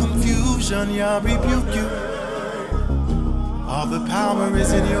 Spirit of confusion, Yah rebuke you. All the power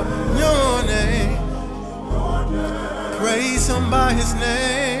is in your name. Praise him by his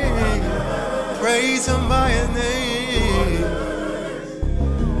name. Praise him by his name.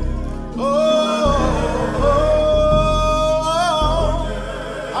 Oh,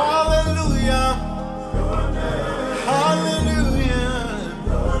 hallelujah. Hallelujah.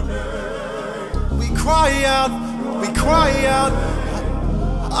 We cry out,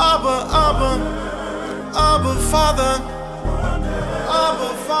 Abba, Abba, Abba, Father, Abba,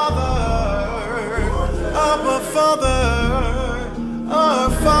 Father, Abba, Father, our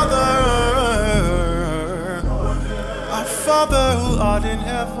Father. Father who art in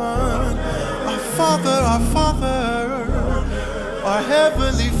heaven, our Father, our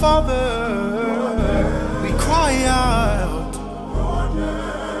Heavenly Father, we cry out.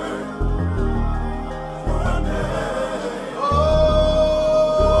 Oh,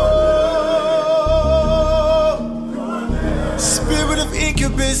 Spirit of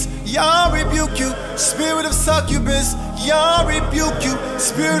incubus, Yah rebuke you. Spirit of succubus, Yah rebuke you.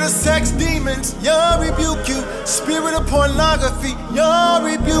 Spirit of sex demons, Yah rebuke you. Spirit of pornography, Yah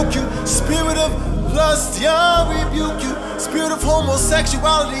rebuke you. Spirit of lust, Yah rebuke you. Spirit of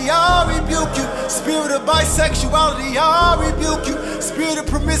homosexuality, Yah rebuke you. Spirit of bisexuality, Yah rebuke you. Spirit of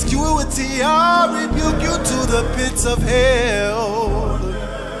promiscuity, Yah rebuke you. To the pits of hell.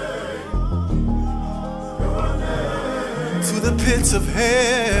 To the pits of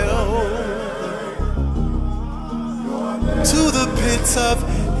hell. To the pits of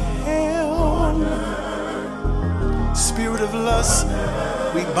hell. Spirit of lust,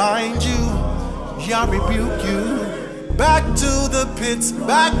 we bind you, Yah rebuke you. Back to the pits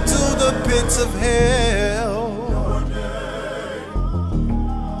of hell.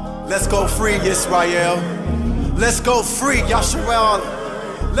 Let's go free, Israel. Let's go free, Yahshua.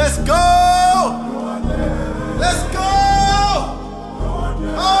 Let's go. Let's go.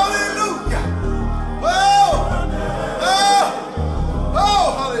 Hallelujah. Oh. Oh,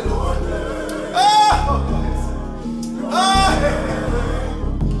 hallelujah. Oh,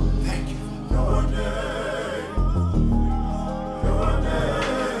 thank you.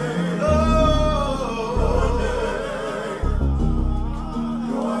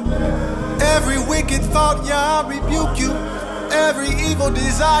 Every wicked thought, Yah rebuke you. Every evil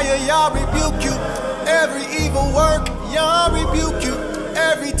desire, Yah rebuke you. Every evil work, Yah rebuke you.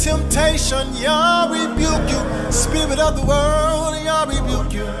 Every temptation, Yah rebuke you. Spirit of the world, Yah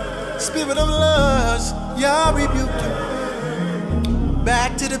rebuke you. Spirit of lust, Yah rebuke you.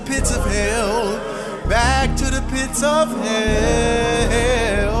 Back to the pits of hell. Back to the pits of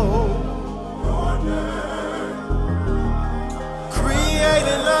hell.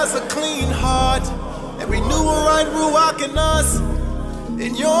 making us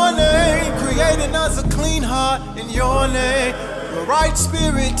in your name, creating us a clean heart in your name, a right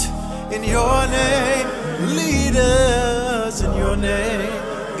spirit in your name, lead us in your name,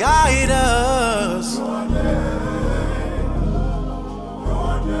 guide us.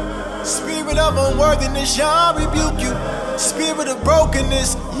 Spirit of unworthiness, Yah rebuke you. Spirit of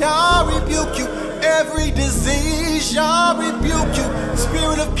brokenness, Yah rebuke you. Every disease, Yah rebuke you.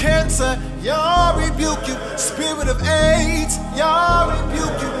 Spirit of cancer, Yah rebuke you. Spirit of AIDS, Yah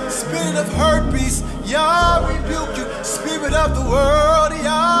rebuke you. Spirit of herpes, Yah rebuke you. Spirit of the world,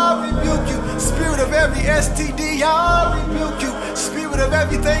 Yah rebuke you. Spirit of every STD, Yah rebuke you. Spirit of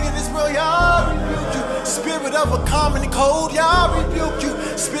everything in this world, Yah rebuke you. Spirit of a common cold, Yah rebuke you.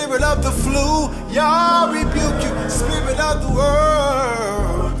 Spirit of the flu, Yah rebuke you. Spirit of the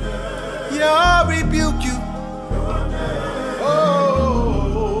world, Yah rebuke you. Oh.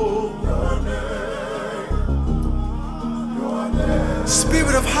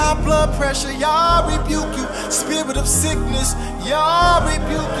 Spirit of high blood pressure, Yah rebuke you. Spirit of sickness, Yah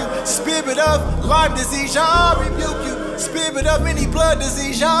rebuke you. Spirit of Lyme disease, Yah rebuke you. Spirit of any blood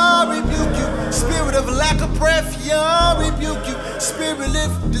disease, Yah rebuke you. Spirit of lack of breath, Yah rebuke you. Spirit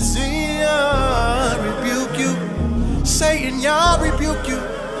of disease, Yah rebuke you. Satan, Yah rebuke you.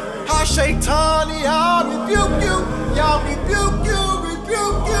 Ha-Shaitan, Yah rebuke you. Yah rebuke you,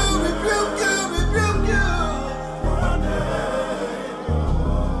 rebuke you, rebuke you, rebuke you.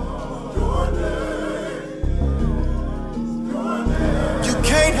 You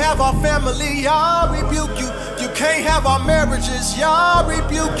can't have our family, Yah rebuke you. You can't have our marriages, Yah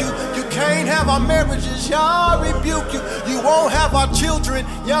rebuke you. You can't have our marriages, Yah rebuke you. You won't have our children,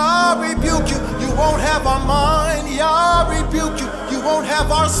 Yah rebuke you. You won't have our mind, Yah rebuke you. You won't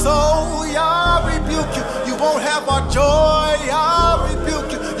have our soul, Yah rebuke you. You won't have our joy, Yah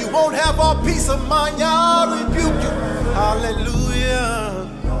rebuke you. You won't have our peace of mind, Yah rebuke you. Hallelujah.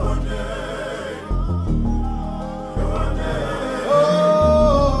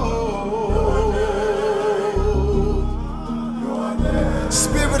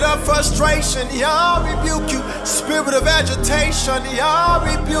 Spirit of frustration, Yah rebuke you. Spirit of agitation, Yah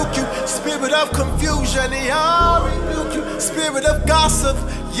rebuke you. Spirit of confusion, Yah rebuke you. Spirit of gossip,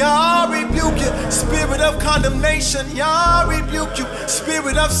 Yah rebuke you. Spirit of condemnation, Yah rebuke you.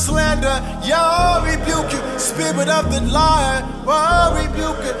 Spirit of slander, Yah rebuke you. Spirit of the liar, Yah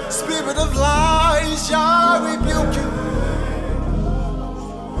rebuke you. Spirit of lies, Yah rebuke you.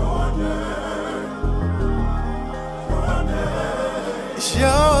 It's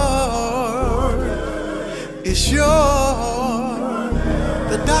yours. It's yours.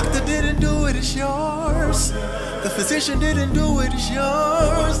 The doctor didn't do it, it's yours. The physician didn't do it, it's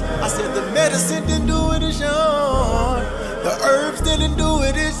yours. I said the medicine didn't do it, it's yours. The herbs didn't do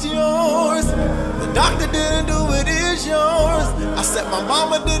it, it's yours. The doctor didn't do it, it's yours. I said my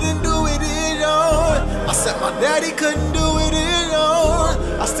mama didn't do it, it's yours. I said my daddy couldn't do it, it's yours.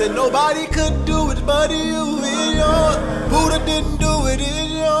 I said nobody could do it but you, it's yours. Buddha didn't do it,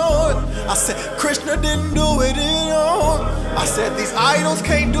 it's yours. I said Krishna didn't do it, it's yours. I said these idols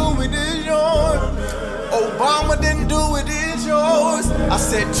can't do it, it's yours. Obama didn't do it, it's yours. I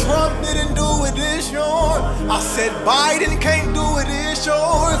said Trump didn't do it, it's yours. I said Biden can't do it, it's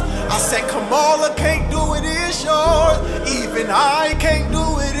yours. I said Kamala can't do it, it's yours. Even I can't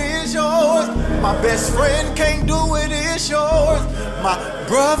do it, it's yours. My best friend can't do it, it's yours. My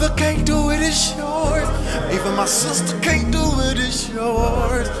brother can't do it, it's yours. Even my sister can't do it, it's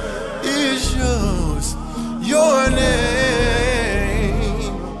yours. It's yours. Your name.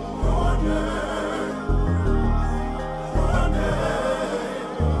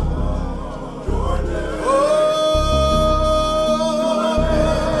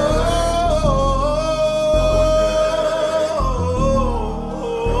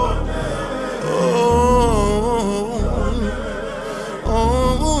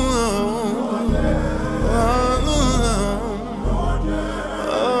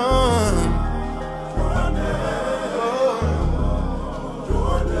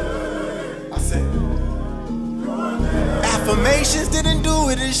 Affirmations didn't do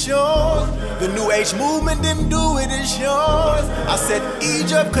it, it's yours. The New Age movement didn't do it, it's yours. I said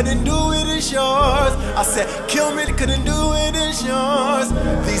Egypt couldn't do it, it's yours. I said Kilman couldn't do it, it's yours.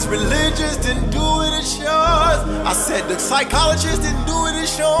 These religions didn't do it, it's yours. I said the psychologists didn't do it,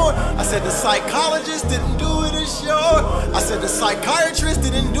 it's yours. I said the psychologists didn't do it, it's yours. I said the psychiatrist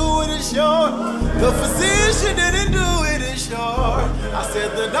didn't do it, it's yours. The physician didn't do it, it's yours. I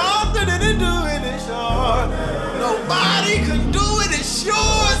said the doctor didn't do it, it's yours. Nobody can do it, it's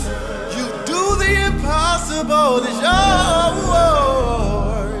yours. You do the impossible, it's yours.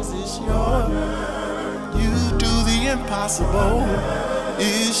 It's yours. You do the impossible. impossible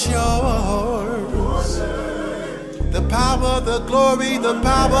is yours. The power, the glory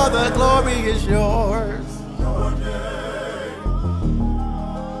is yours.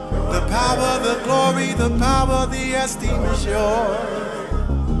 The power, the glory, the esteem is yours.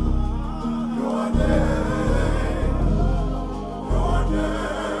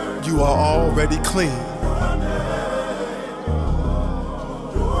 You are already clean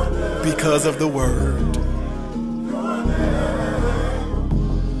because of the word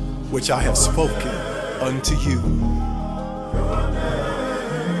which I have spoken unto you.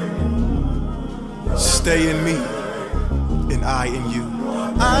 Stay in me and I in you.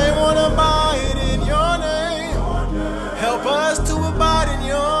 I want to abide in your name. Help us to abide in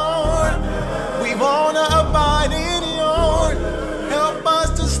your. We want to abide in your. Help us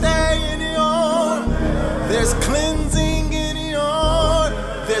to stay in your. There's cleansing in your.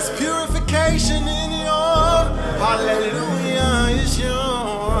 There's purification in your. Hallelujah is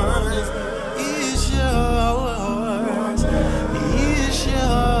yours. Is yours. Is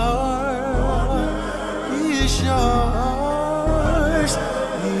yours. Is yours.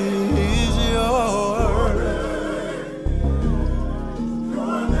 Is yours.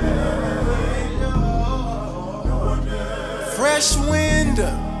 Fresh wind,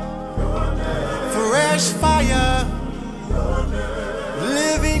 fresh fire,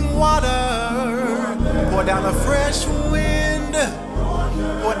 living water. Pour down a fresh wind,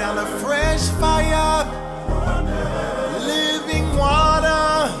 pour down a fresh fire, living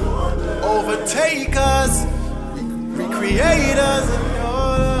water. Overtake us, recreate us in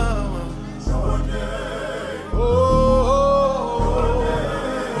your love.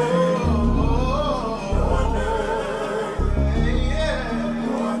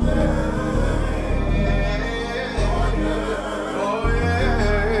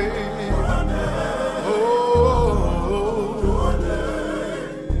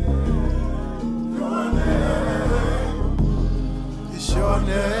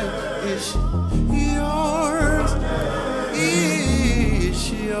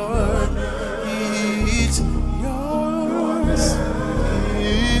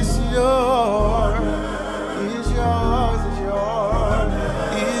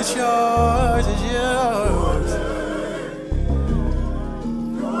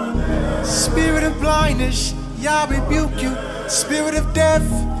 Spirit of blindness, Yah rebuke you. Spirit of death,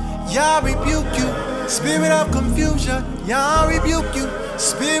 Yah rebuke you. Spirit of confusion, Yah rebuke you.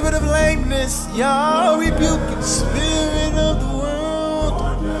 Spirit of lameness, Yah rebuke you. Spirit of the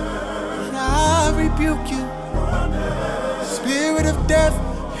world, Yah rebuke you. Spirit of death,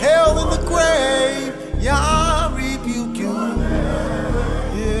 hell in the grave, Yah rebuke you.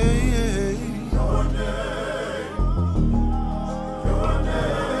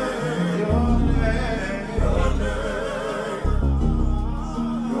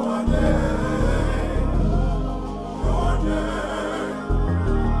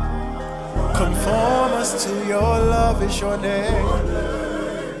 Conform us to your love is your name.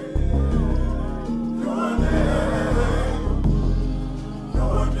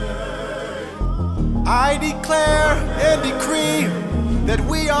 I declare and decree that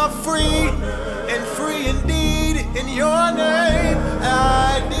we are free and free indeed in your name.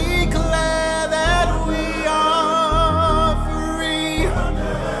 I declare that we are free.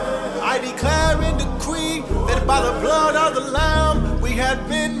 I declare and decree that by the blood of the Lamb we have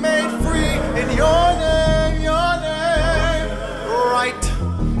been made free in your name, your name. Write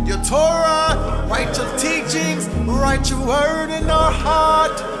your Torah, write your teachings, write your word in our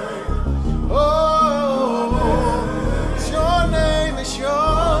heart. Oh, it's your name, it's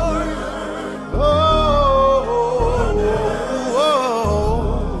yours.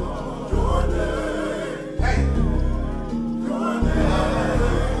 Hey.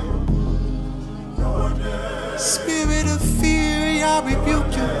 Spirit of fear, Yah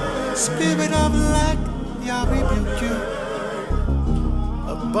rebuke you. Spirit of lack, Yah rebuke you.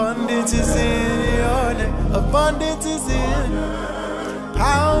 Abundance is in your name. Abundance is in.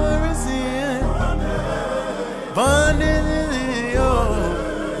 Power is in. Abundance is in your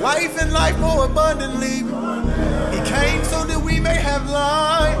life and life more abundantly. He came so that we may have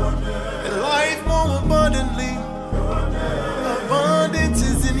life and life more abundantly. Abundance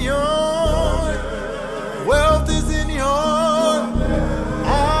is in your. Wealth is in your.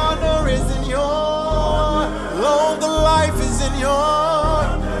 Honor is in your. Longer life is in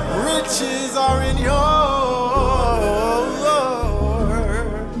your. Riches are in your.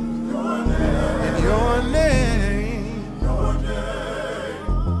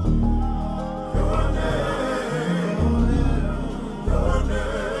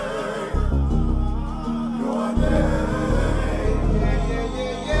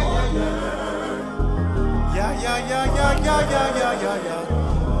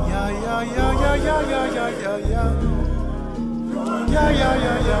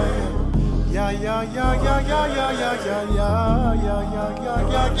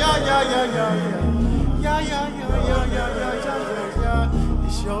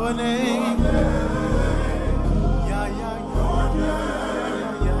 It's your name.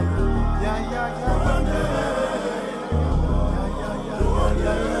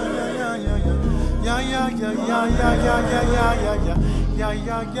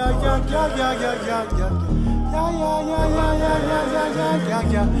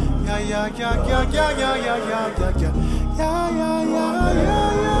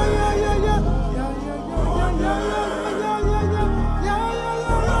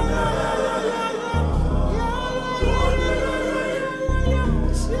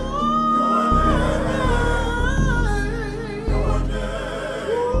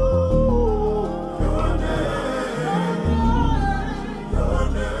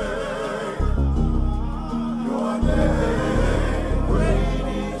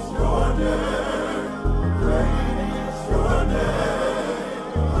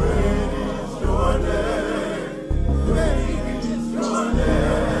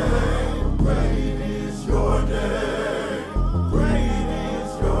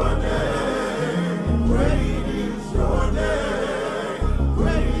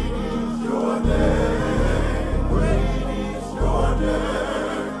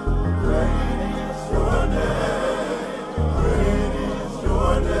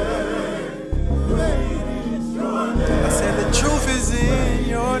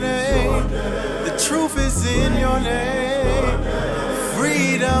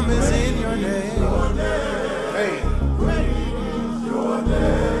 Freedom is in your name. Hey.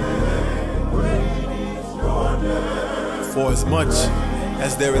 For as much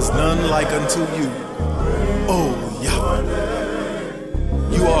as there is none like unto you, oh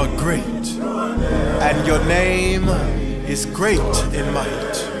Yahweh, you are great, and your name is great in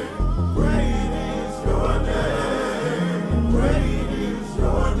might.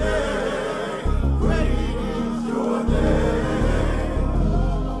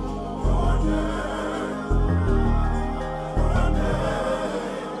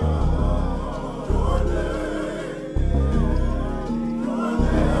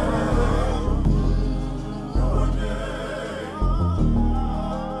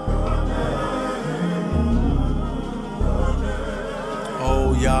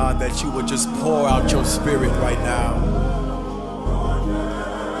 Yah, that you would just pour out your spirit right now.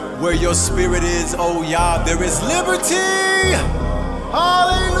 Where your spirit is, oh Yah, there is liberty.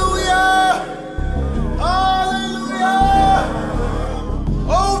 Hallelujah. Hallelujah.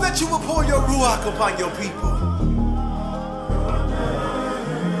 Oh, that you will pour your ruach upon your people.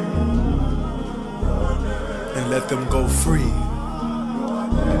 And let them go free.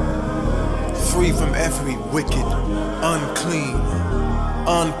 Free from every wicked, unclean,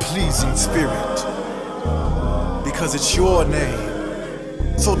 unpleasing spirit, because it's your name.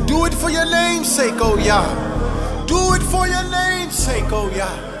 So do it for your name's sake, oh Yah. Do it for your name's sake, oh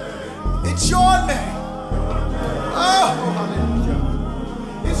Yah. It's your name. Oh, hallelujah.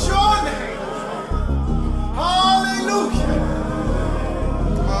 It's your name. Hallelujah.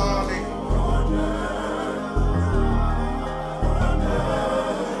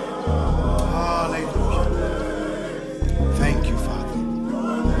 Hallelujah. Thank you, Father.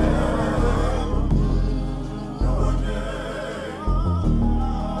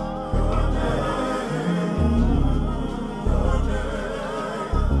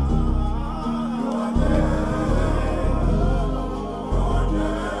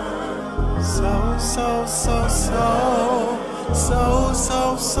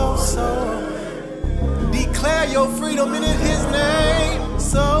 So. Declare your freedom in His name.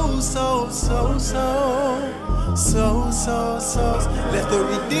 So. Let the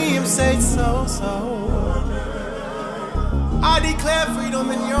redeemed say so. I declare freedom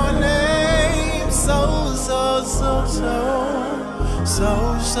in your name. So.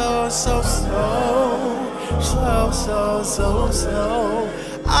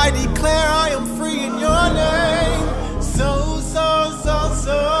 I declare I am free in your name. So.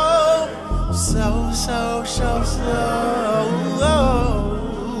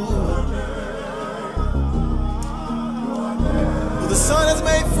 Well, the Son has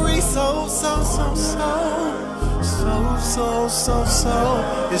made free. So.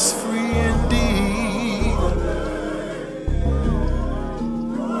 It's free indeed.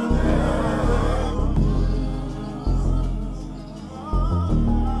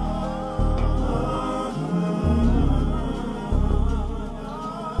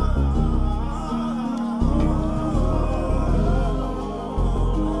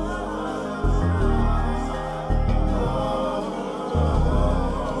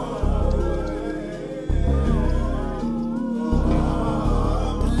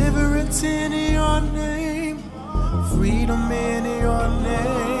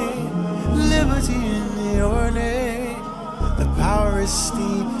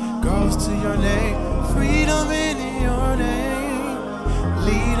 Prosperity grows to your name. Freedom in your name.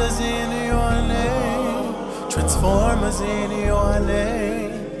 Lead us in your name. Transform us in your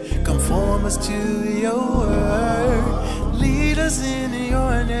name. Conform us to your word. Lead us in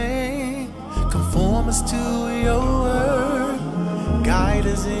your name. Conform us to your word. Guide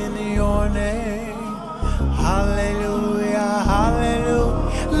us in your name. Hallelujah,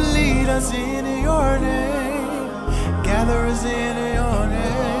 hallelujah. Lead us in your name. Gather us in your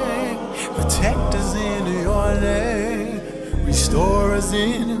name. Protect us in your name. Restore us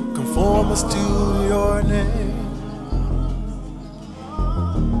in, conform us to your name.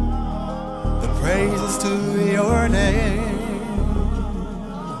 The praises to your name.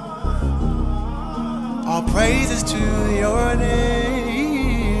 All praises to your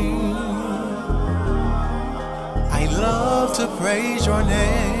name. I love to praise your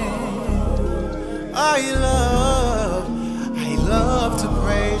name. I love to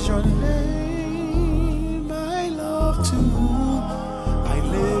praise your name. I live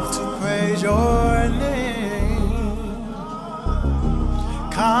to praise your name.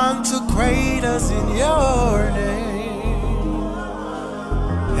 Consecrate us in your name.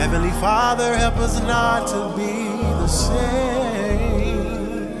 Heavenly Father, help us not to be the same.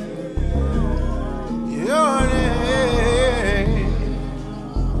 Your name.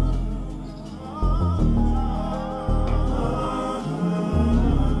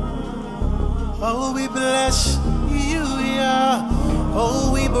 Oh, we bless you, Yah.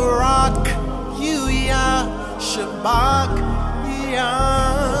 Oh, we barak you, Yah. Shabak,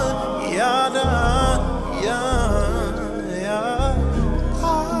 Yah, Yada, Yah, Yah,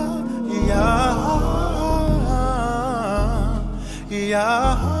 Yah, Yah,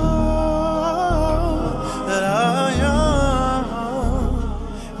 Yah,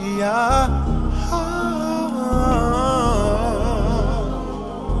 Yah.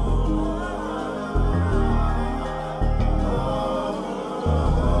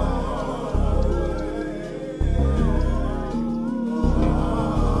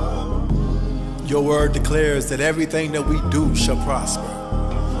 Your word declares that everything that we do shall prosper.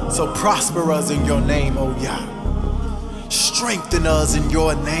 So prosper us in your name, O Yah. Strengthen us in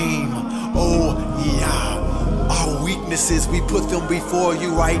your name, O Yah. Our weaknesses, we put them before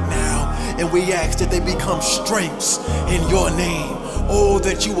you right now, and we ask that they become strengths in your name. Oh,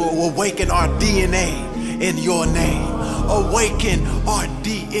 that you will awaken our DNA in your name. Awaken our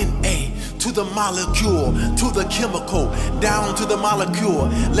DNA to the molecule, to the chemical, down to the molecule.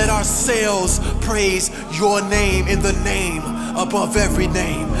 Let our cells praise your name in the name above every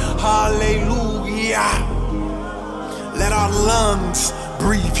name. Hallelujah. Let our lungs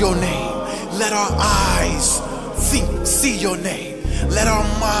breathe your name. Let our eyes see your name. Let our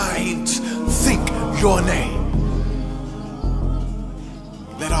minds think your name.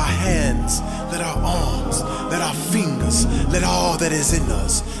 Let our hands, let our arms, let our fingers, let all that is in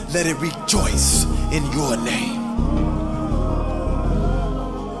us, let it rejoice in your name.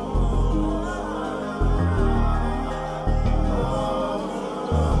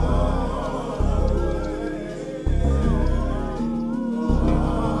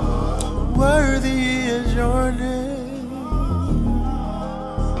 Worthy is your name.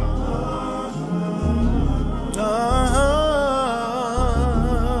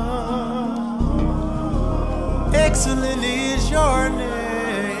 Excellent is your name.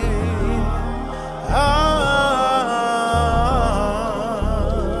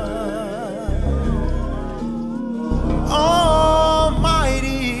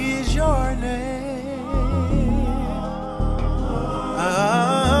 Almighty is your name.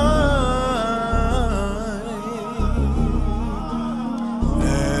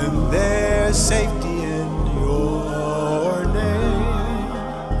 And there's safety in your name.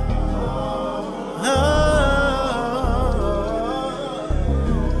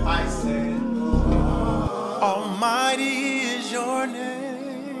 Almighty is your name.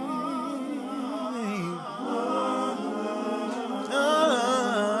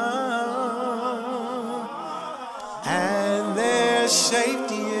 And there's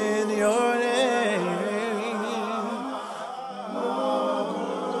safety in your name.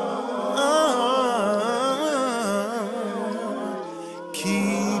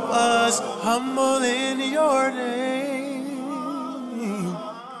 Keep us humble in your name.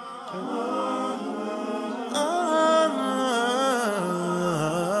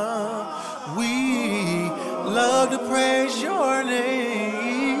 Love to praise your name.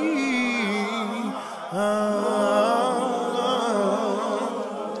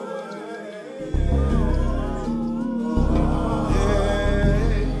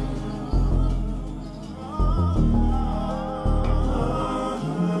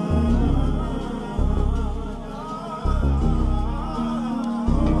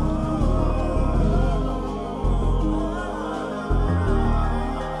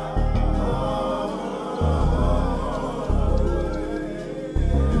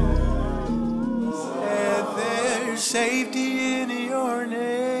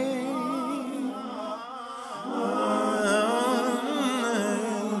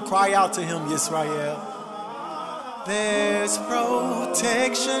 Cry out to him, Yisrael. There's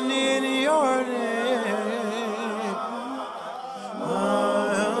protection in your name.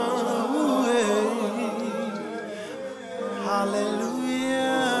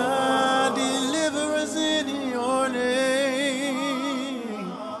 Hallelujah. Deliverance in your name.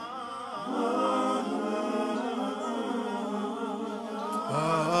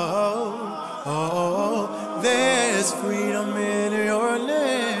 Oh, there's freedom in your name.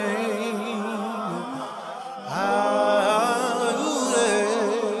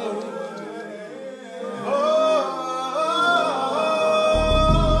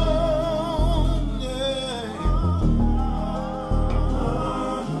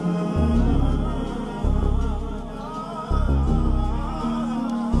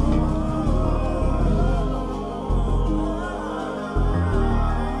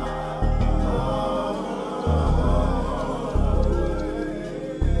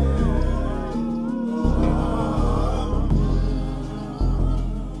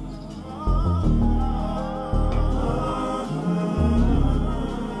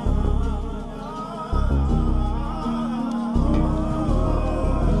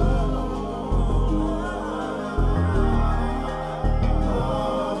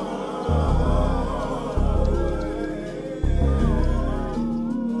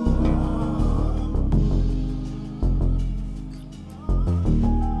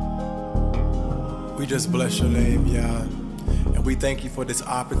 We just bless your name, Yah, and we thank you for this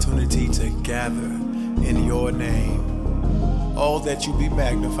opportunity to gather in your name. Oh, that you be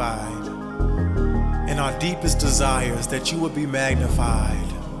magnified. And our deepest desires, that you would be magnified.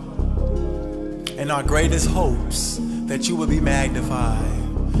 And our greatest hopes, that you would be magnified.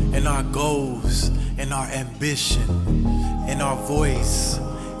 And our goals, and our ambition, and our voice,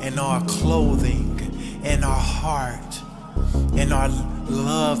 and our clothing, and our heart, and our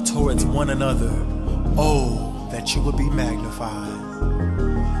love towards one another. Oh, that you would be magnified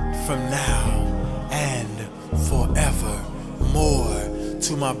from now and forevermore.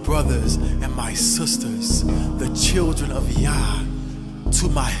 To my brothers and my sisters, the children of Yah, to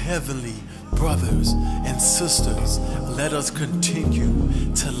my heavenly brothers and sisters, let us continue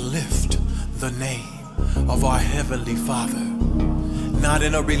to lift the name of our Heavenly Father, not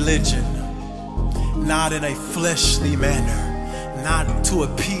in a religion, not in a fleshly manner, not to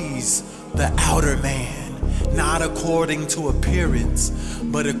appease the outer man, not according to appearance,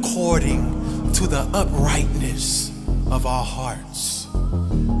 but according to the uprightness of our hearts,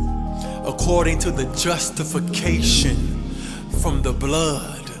 according to the justification from the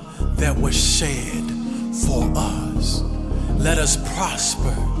blood that was shed for us. Let us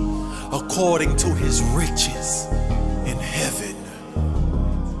prosper according to his riches in heaven.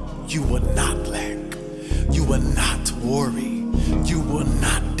 You will not lack, you will not worry, you will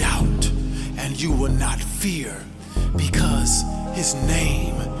not doubt, and you will not fear, because his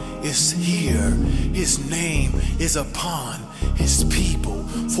name is here. His name is upon his people,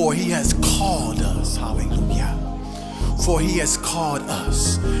 for he has called us. Hallelujah. For he has called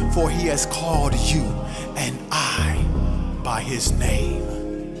us, for he has called you and I by his name.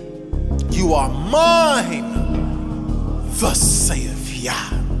 You are mine, thus saith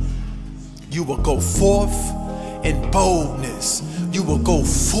Yah. You will go forth in boldness. You will go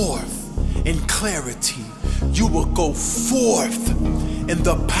forth in clarity. You will go forth in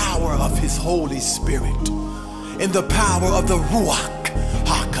the power of his Holy Spirit, in the power of the Ruach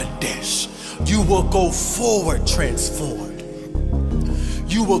HaKodesh. You will go forward transformed.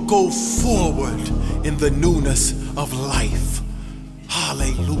 You will go forward in the newness of life.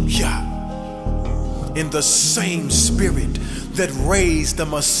 Hallelujah. In the same spirit that raised the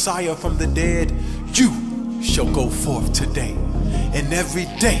Messiah from the dead, you shall go forth today, in every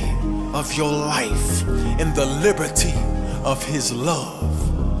day of your life, in the liberty of his love.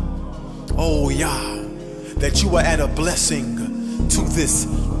 Oh Yah, that you are add a blessing to this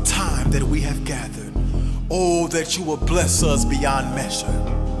time that we have gathered. Oh, that you will bless us beyond measure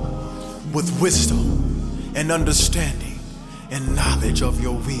with wisdom and understanding and knowledge of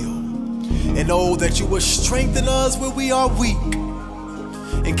your will. And oh, that you will strengthen us where we are weak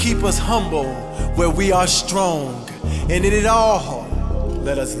and keep us humble where we are strong. And in it all,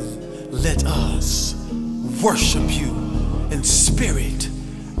 let us worship you in spirit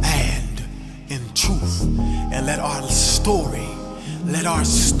and in truth. And let our story, let our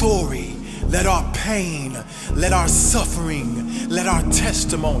pain, let our suffering, let our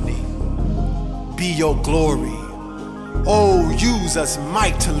testimony be your glory. Oh, use us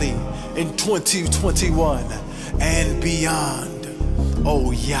mightily in 2021 and beyond.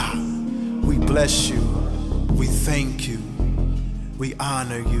 Oh, Yah, we bless you. We thank you. we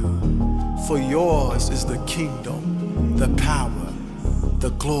honor you. For yours is the kingdom, the power,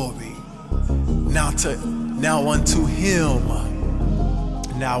 the glory. Now unto him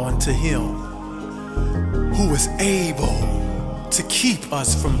who is able to keep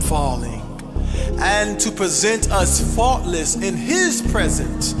us from falling and to present us faultless in his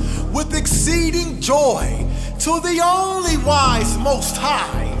presence with exceeding joy, to the only wise Most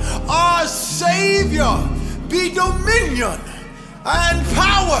High, our Savior, be dominion and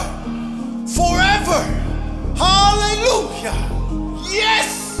power forever. Hallelujah.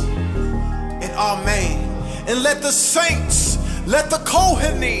 Yes. And amen. And let the saints, let the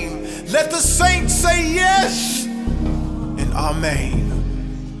Kohanim, let the saints say yes and amen.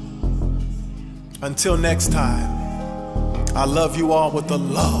 Until next time, I love you all with the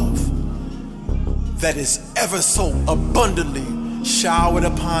love that is ever so abundantly showered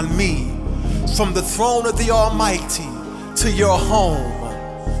upon me from the throne of the Almighty to your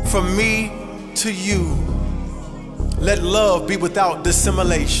home, from me to you. Let love be without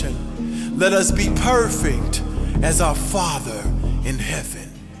dissimulation. Let us be perfect as our Father in heaven.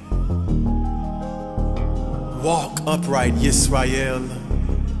 Walk upright, Yisrael,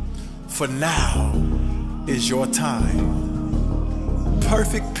 for now is your time.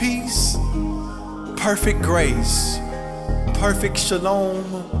 Perfect peace, perfect grace, perfect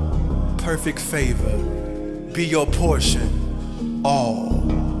shalom, perfect favor be your portion all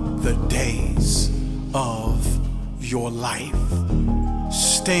the days of your life.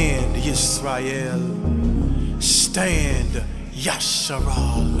 Stand, Yisrael. Stand,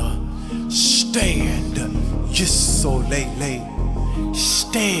 Yasharal. Stand, Yisolele.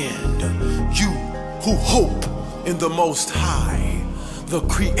 Stand, you who hope in the Most High, the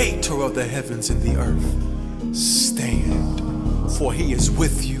Creator of the heavens and the earth. Stand, for he is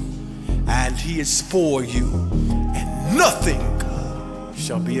with you, and he is for you, and nothing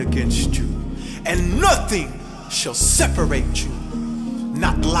shall be against you, and nothing shall separate you,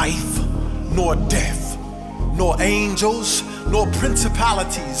 not life, nor death, nor angels, nor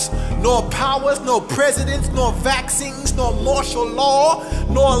principalities, nor powers, nor presidents, nor vaccines, nor martial law,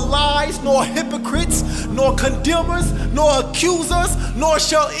 nor lies, nor hypocrites, nor condemners, nor accusers, nor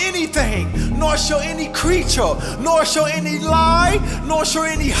shall anything, nor shall any creature, nor shall any lie, nor shall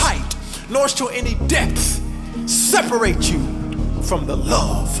any height, nor shall any depth separate you from the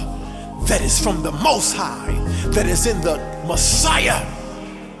love that is from the Most High, that is in the Messiah.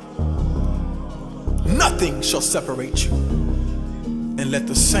 Nothing shall separate you. And let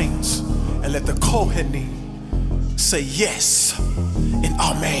the saints and let the Kohanim say yes and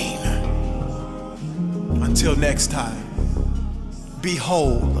amen. Until next time, be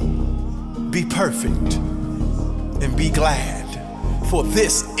whole, be perfect, and be glad. For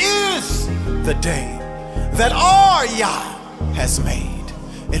this is the day that our Yah has made,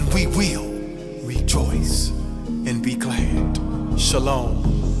 and we will rejoice and be glad. Shalom.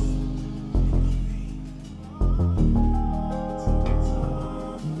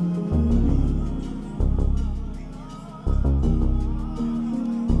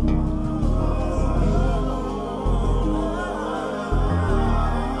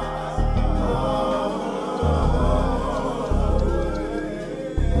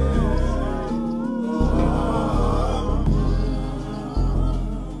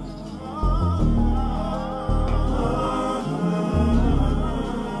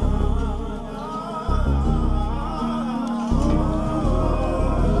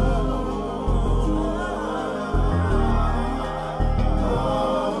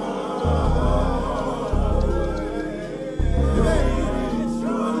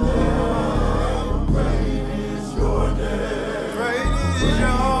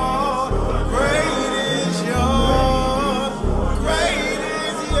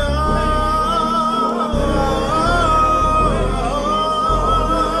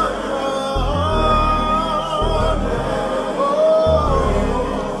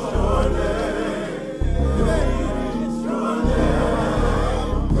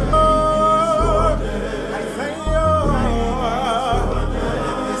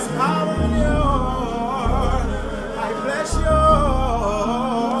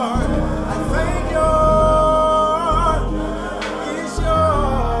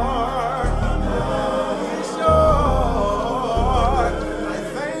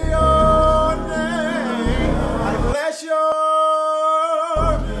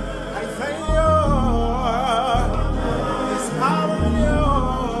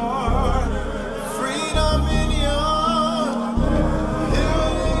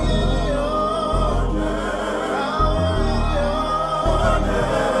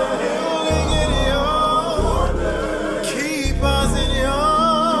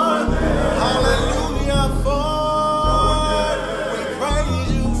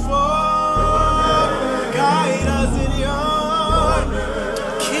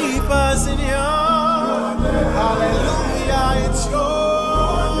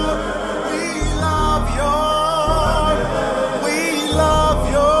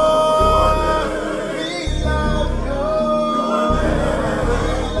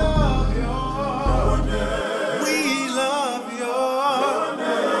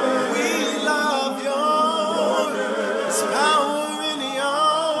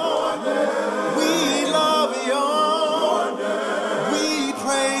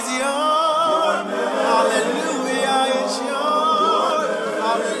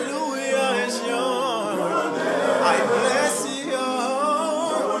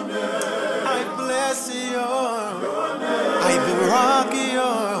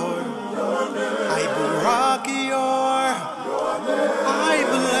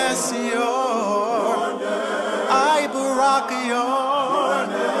 rock of yours.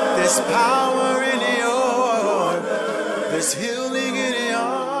 There's power in yours. There's healing in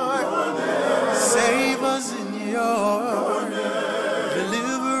yours. Save us in yours.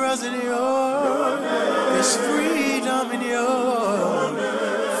 Deliver us in yours. There's freedom in yours.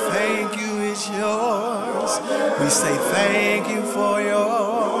 Thank you, it's yours. We say thank you for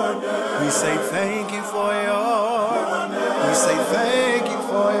yours. We say thank you for yours. We say thank you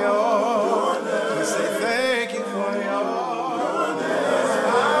for yours. We say thank you for yours. There's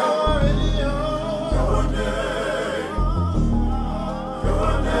power in yours. Your name.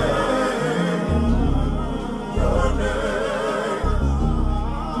 Your name. Your name.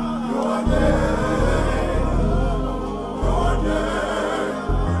 Your name. Your name.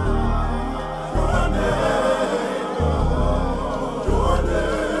 Your name. Your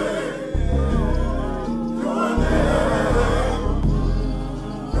name. Your name.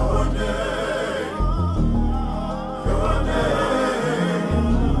 Your name.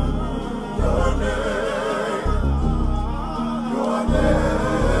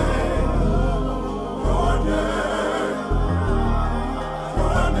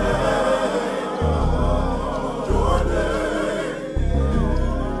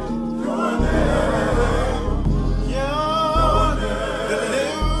 Your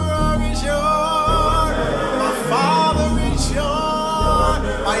deliverer is yours. My Father is yours.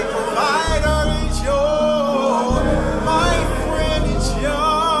 My provider is yours. My friend is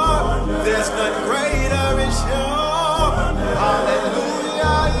yours. There's none greater is yours.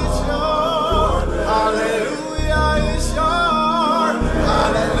 Hallelujah is yours. Hallelujah is yours.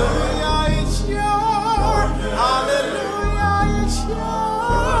 Hallelujah is yours. Hallelujah is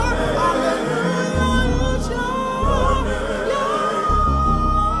yours. Hallelujah is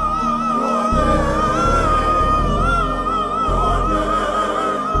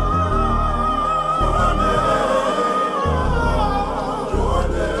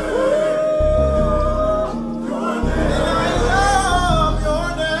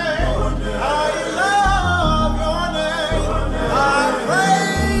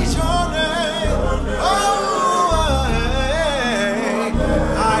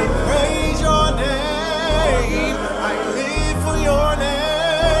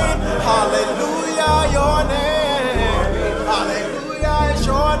Hallelujah, your name. Hallelujah is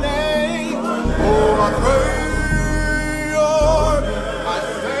your name. Oh, I praise Lord. I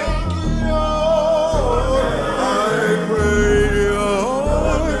thank you, Lord. I praise Lord.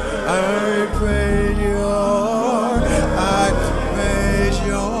 I praise Lord. I praise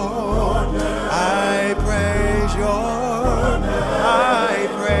Lord. I praise Lord.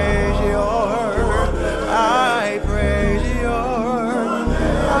 I praise Lord. I praise Lord.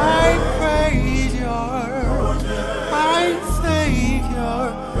 I praise your, I thank your,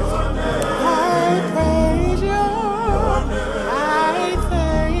 I praise your, I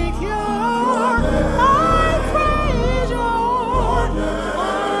thank your, I praise your,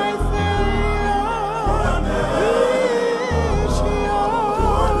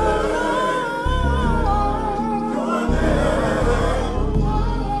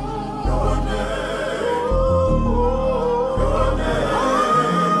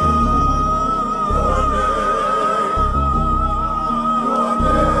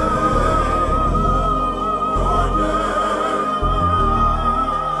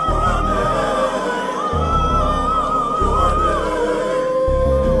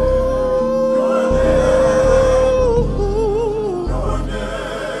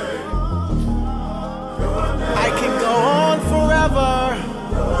 I can go on forever.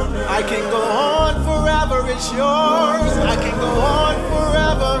 I can go on forever. It's yours. I can go on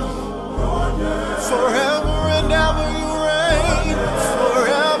forever. Forever and ever you reign.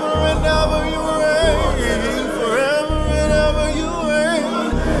 Forever and ever you reign. Forever and ever you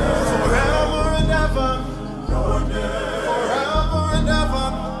reign. Forever and ever. Forever and ever.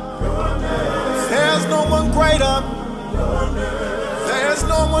 There's no one greater. There's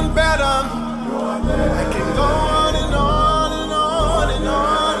no one better. I can go on and on and on and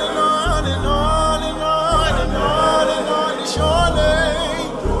on and on and on and on and on and on. It's your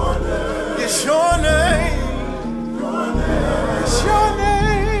name. It's your name. It's your name.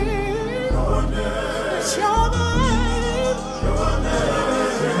 It's your name.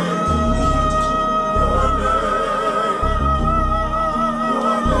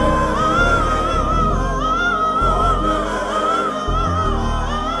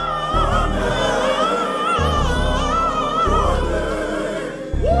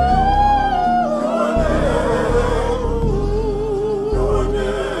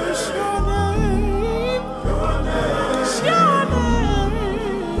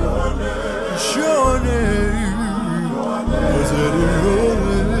 Your name.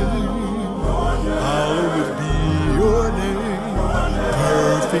 your name. Hallowed be your name.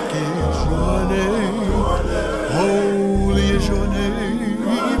 Perfect is your name. Holy is your name.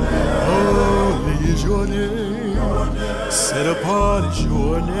 Holy is your name. Set apart is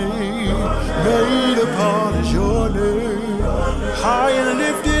your name. Made upon is your name. High and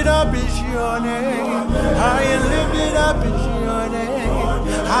lifted up is your name. High and lifted up is your name.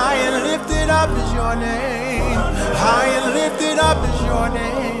 High and lifted up is your name. High and lifted up is your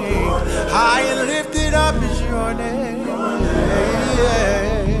name. High and lifted up is your name.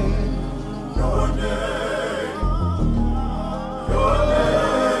 Yeah.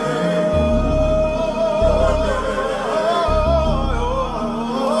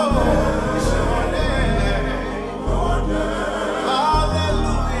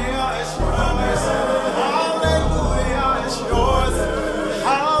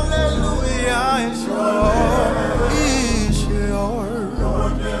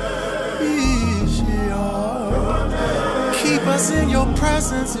 Keep us in your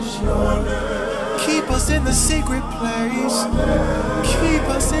presence is yours. Keep us in the secret place. Keep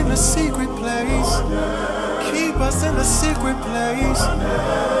us in the secret place. Keep us in the secret place.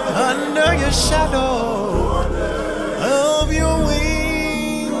 Under your shadow of your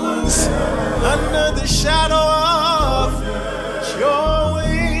wings. Under the shadow of your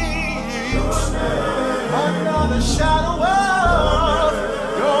wings. Under the shadow of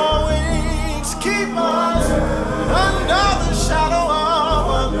your wings. Keep us under the shadow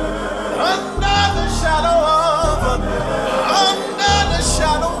of, under the shadow of, under the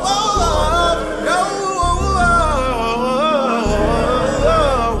shadow of your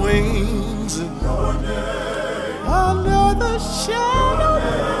wings. Under the shadow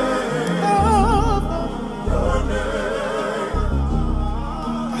of,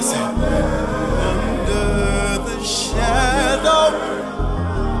 I said, under the shadow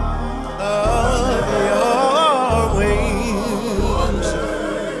of your wings.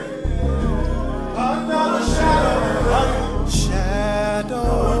 Under the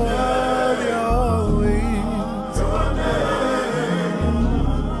shadow of your wings.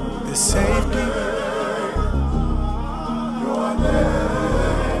 The safety.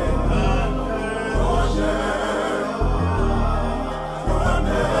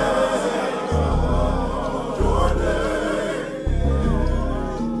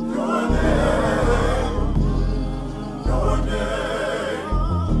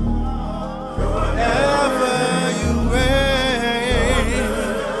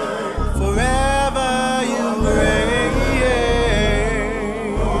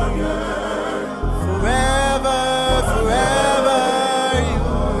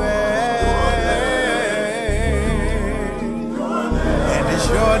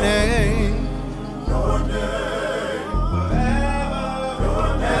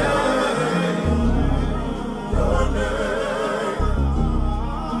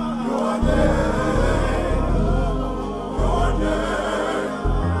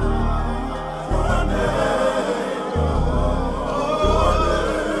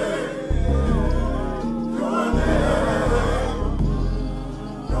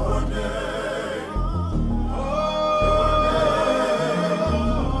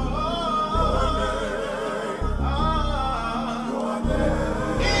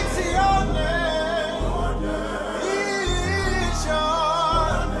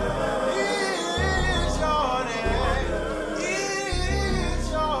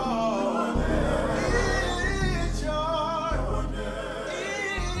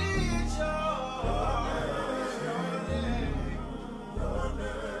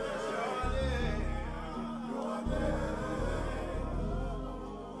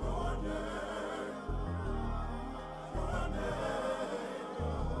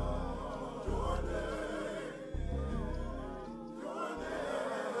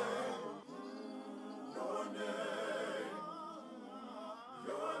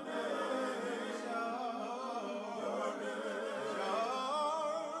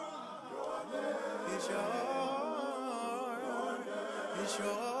 It's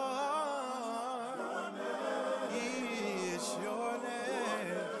yours.